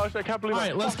my gosh, I can't believe it. All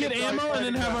right, let's get ammo and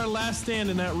then have our last stand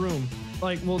in that room.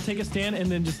 Like, we'll take a stand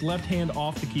and then just left hand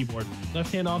off the keyboard.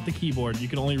 Left hand off the keyboard. You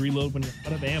can only reload when you're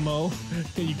out of ammo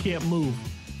and you can't move.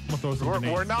 I'm gonna throw some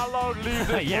grenades. We're not allowed to leave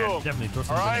this Yeah, room. definitely throw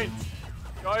some All right,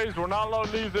 grenades. guys, we're not allowed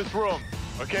to leave this room.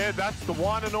 Okay, that's the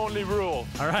one and only rule.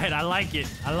 All right, I like it.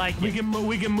 We can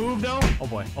move though. Oh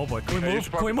boy. Can we Okay,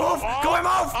 move? Can we move? Can we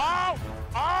move? Ow!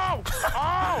 Ow!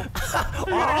 Ow!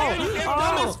 You're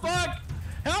dumb as fuck.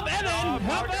 Help Evan!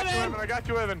 Help Evan! I got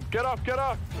you, Evan. Get up, get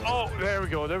up. Oh, there we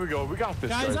go. We got this.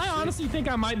 Guys, I honestly think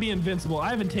I might be invincible. I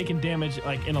haven't taken damage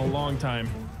like in a long time.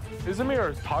 Isn't he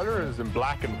or Tyler is in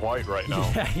black and white right now?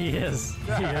 Yeah, he is.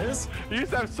 He is? He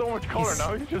used to have so much color,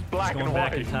 now he's just black Going and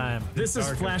back white. in time. This is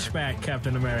flashback,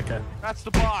 Captain America. That's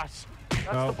the boss. That's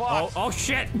the boss. Oh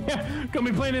shit! Gonna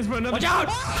be playing this for another. Watch out!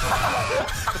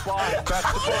 That's the boss.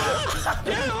 That's the boss.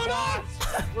 Yeah, hold on.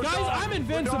 Guys, I'm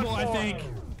invincible, I think.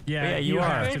 Yeah, you are.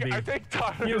 have to be. I think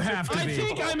Tyler. You have to I be.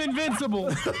 think I'm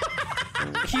invincible.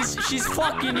 She's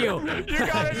fucking you. You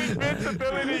got an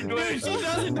invincibility Dude, glitch. she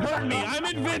doesn't hurt me. I'm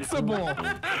invincible.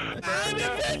 I'm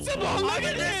invincible. Look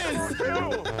at this.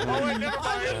 Oh wait, never I'm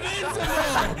mind.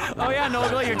 invincible. Oh yeah,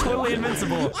 Nogla, you're totally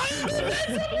invincible.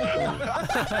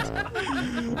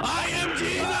 I am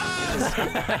Jesus.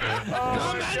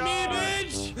 Come at me,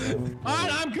 bitch. All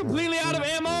right, I'm completely out of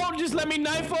ammo. Just let me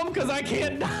knife him because I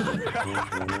can't die.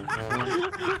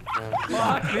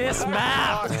 Fuck this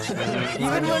map.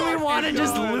 Even when we want to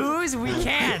just lose, we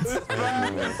can't. This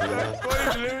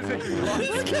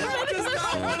guy does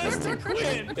not want us to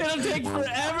quit. It'll take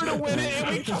forever to win it, and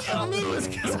we can't lose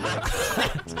because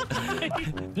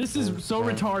this is so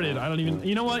retarded. I don't even.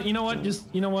 You know what? You know what? Just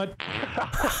you know what?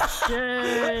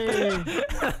 Yay! Oh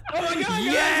my God!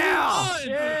 Yeah! Guys,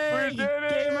 we won! We did it!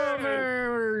 Game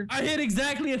over! I hit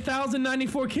exactly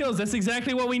 1,094 kills. That's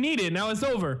exactly what we needed. Now it's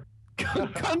over.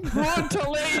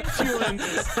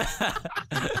 Congratulations!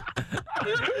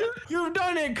 You've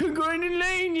done it!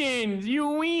 Congratulations! You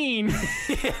win! This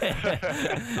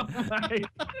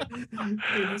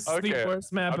is the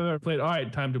worst map I've ever played. All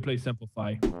right, time to play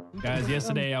Simplify. Guys,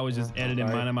 yesterday I was just editing,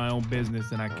 minding my own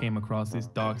business, and I came across this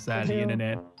dark side of the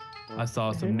internet. I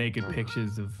saw some naked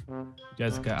pictures of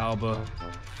Jessica Alba,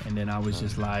 and then I was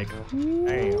just like,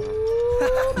 bam!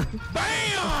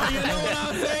 Bam! You know what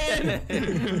I'm saying?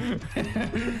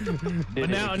 But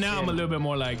now I'm a little bit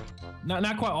more like,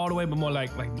 not quite all the way, but more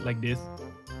like this.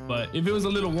 But if it was a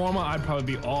little warmer, I'd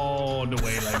probably be all the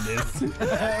way like this.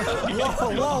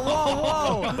 Whoa!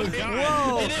 Whoa!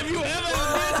 And if you ever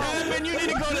this happen, you need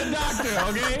to go to the doctor,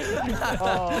 okay?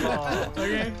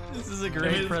 Okay? This is a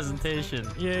great presentation.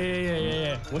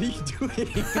 Yeah. What are you doing?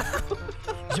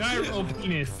 Gyro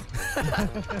penis.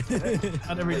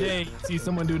 Not every day see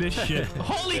someone do this shit.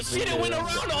 Holy shit, it went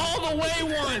around all the way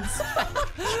once.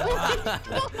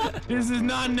 This is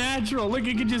not natural. Look,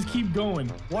 it could just keep going.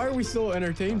 Why are we so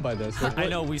entertained by this? Like, I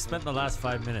know, we spent the last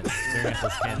 5 minutes staring at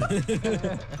this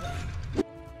cannon.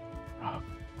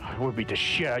 I would beat the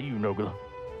shit out of you, Nogla.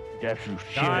 The absolute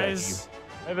shit Guys,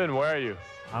 Evan, where are you?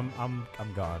 I'm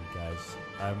gone, guys.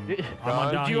 I'm Did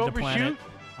on you Dahi the planet. overshoot?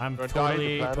 I'm Or Dahi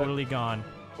the planet? totally gone.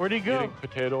 Where'd he go? Eating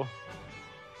potato.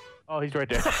 Oh, he's right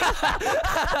there.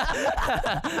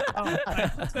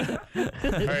 Alright,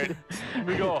 here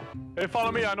we go. Hey,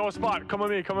 follow me. I know a spot. Come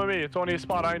with me. Come with me. It's only a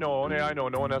spot I know. Only I know.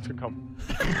 No one else can come.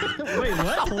 Wait,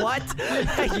 what? What?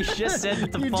 You just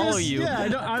said to follow you. Yeah, I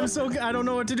don't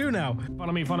know what to do now.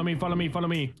 Follow me.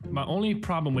 My only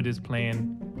problem with this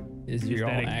plan Is your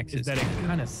own is axis. that it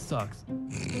kind of sucks.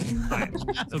 Right.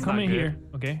 So come in here,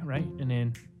 okay, right? And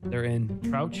then They're in.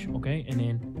 crouch, okay? And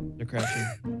then They're crouching.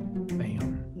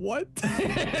 bam. what?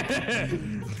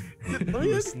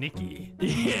 Sneaky.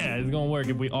 Yeah, it's gonna work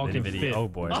if we all can fit. Oh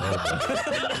boy. Come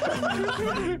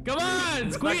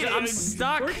on, squeeze! I'm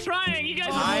stuck. We're trying. You guys.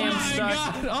 I am my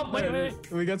stuck. God. Oh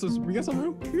wait. We got some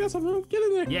room. Get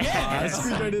in there. Yes.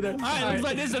 Squeeze right in there. All right, looks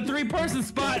like this is a 3-person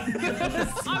spot.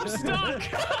 I'm stuck.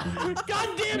 God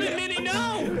damn it, Minnie,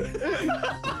 no!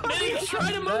 Minnie,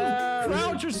 try to move.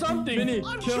 Crouch or something. Minnie,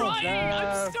 I'm kill. trying.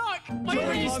 I'm stuck. Wait,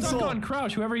 whoever you stuck console. on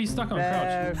crouch. Whoever you stuck on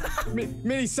crouch.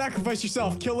 Minnie, sacrifice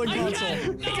yourself. Kill the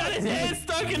console. He got his head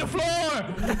stuck in the floor.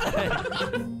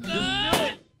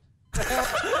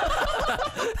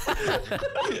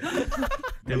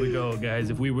 There we go, guys.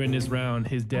 If we win this round,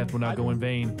 his death will not go in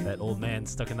vain. That old man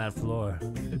stuck in that floor.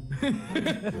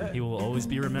 He will always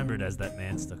be remembered as that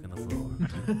man stuck in the floor.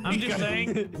 I'm just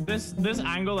saying, this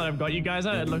angle that I've got you guys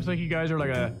at, it looks like you guys are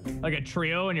like a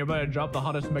trio, and you're about to drop the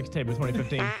hottest mixtape of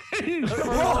 2015.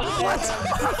 What?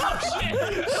 Shit!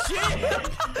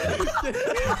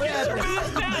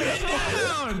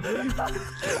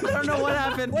 I don't know what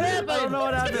happened. I don't know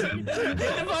what happened. Hit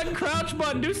the fucking crouch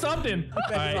button. Do something. All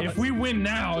right, if we win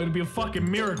now, it'll be a fucking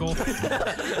miracle.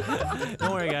 Don't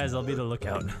worry, guys. I'll be the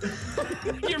lookout.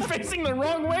 You're facing the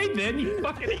wrong way, then, you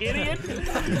fucking idiot.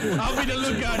 I'll be the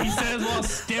lookout, he says while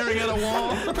staring at a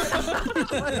wall.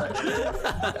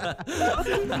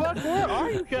 Fuck, where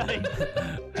are you guys?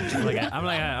 I'm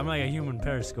like a human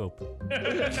periscope.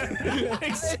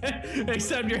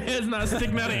 Except your head's not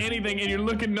sticking out of anything and you're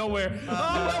looking nowhere.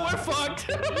 Oh, no, we're fucked.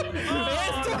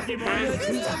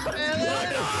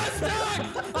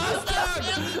 I'm stuck.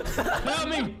 Help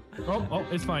me! Oh,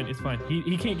 it's fine. It's fine.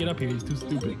 He can't get up here. He's too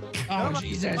stupid. Oh,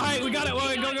 Jesus. All right, we got it.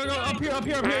 Well,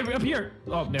 go. Up here.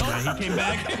 Oh, never mind. He came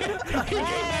back. He came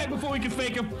back before we could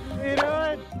fake him. You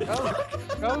know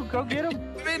what? Go get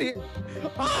him. Come in here.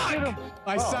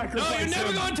 I No, sacrificed you're never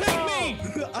him. going to take me!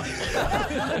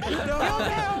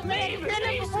 Leave!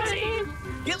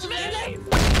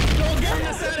 Don't give him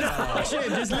the satisfaction.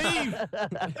 Just leave.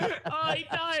 Oh, he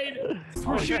died.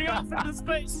 We're shooting off into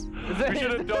space. We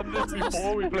should have done this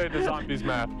before we played the zombies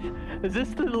map. Is this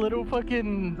the little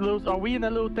fucking little? Are we in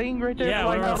that little thing right there? Yeah,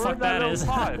 whatever the fuck that is.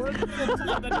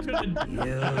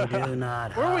 You do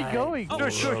not. Where are we going?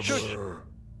 Shush.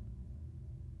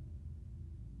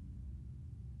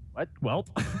 What? Well,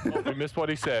 Oh, we missed what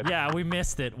he said. Yeah, we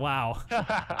missed it. Wow.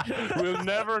 We'll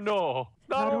never know.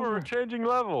 Not over. We're changing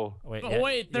level. Wait, Oh,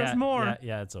 wait, there's more.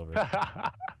 Yeah, it's over.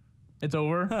 It's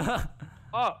over.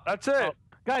 Oh, that's it.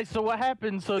 Guys, so what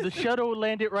happened? So the shuttle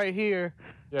landed right here.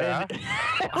 Yeah.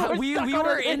 we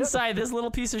were inside this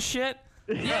little piece of shit.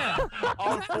 Yeah.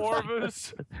 All four of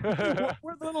us.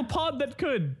 We're the little pod that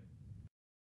could.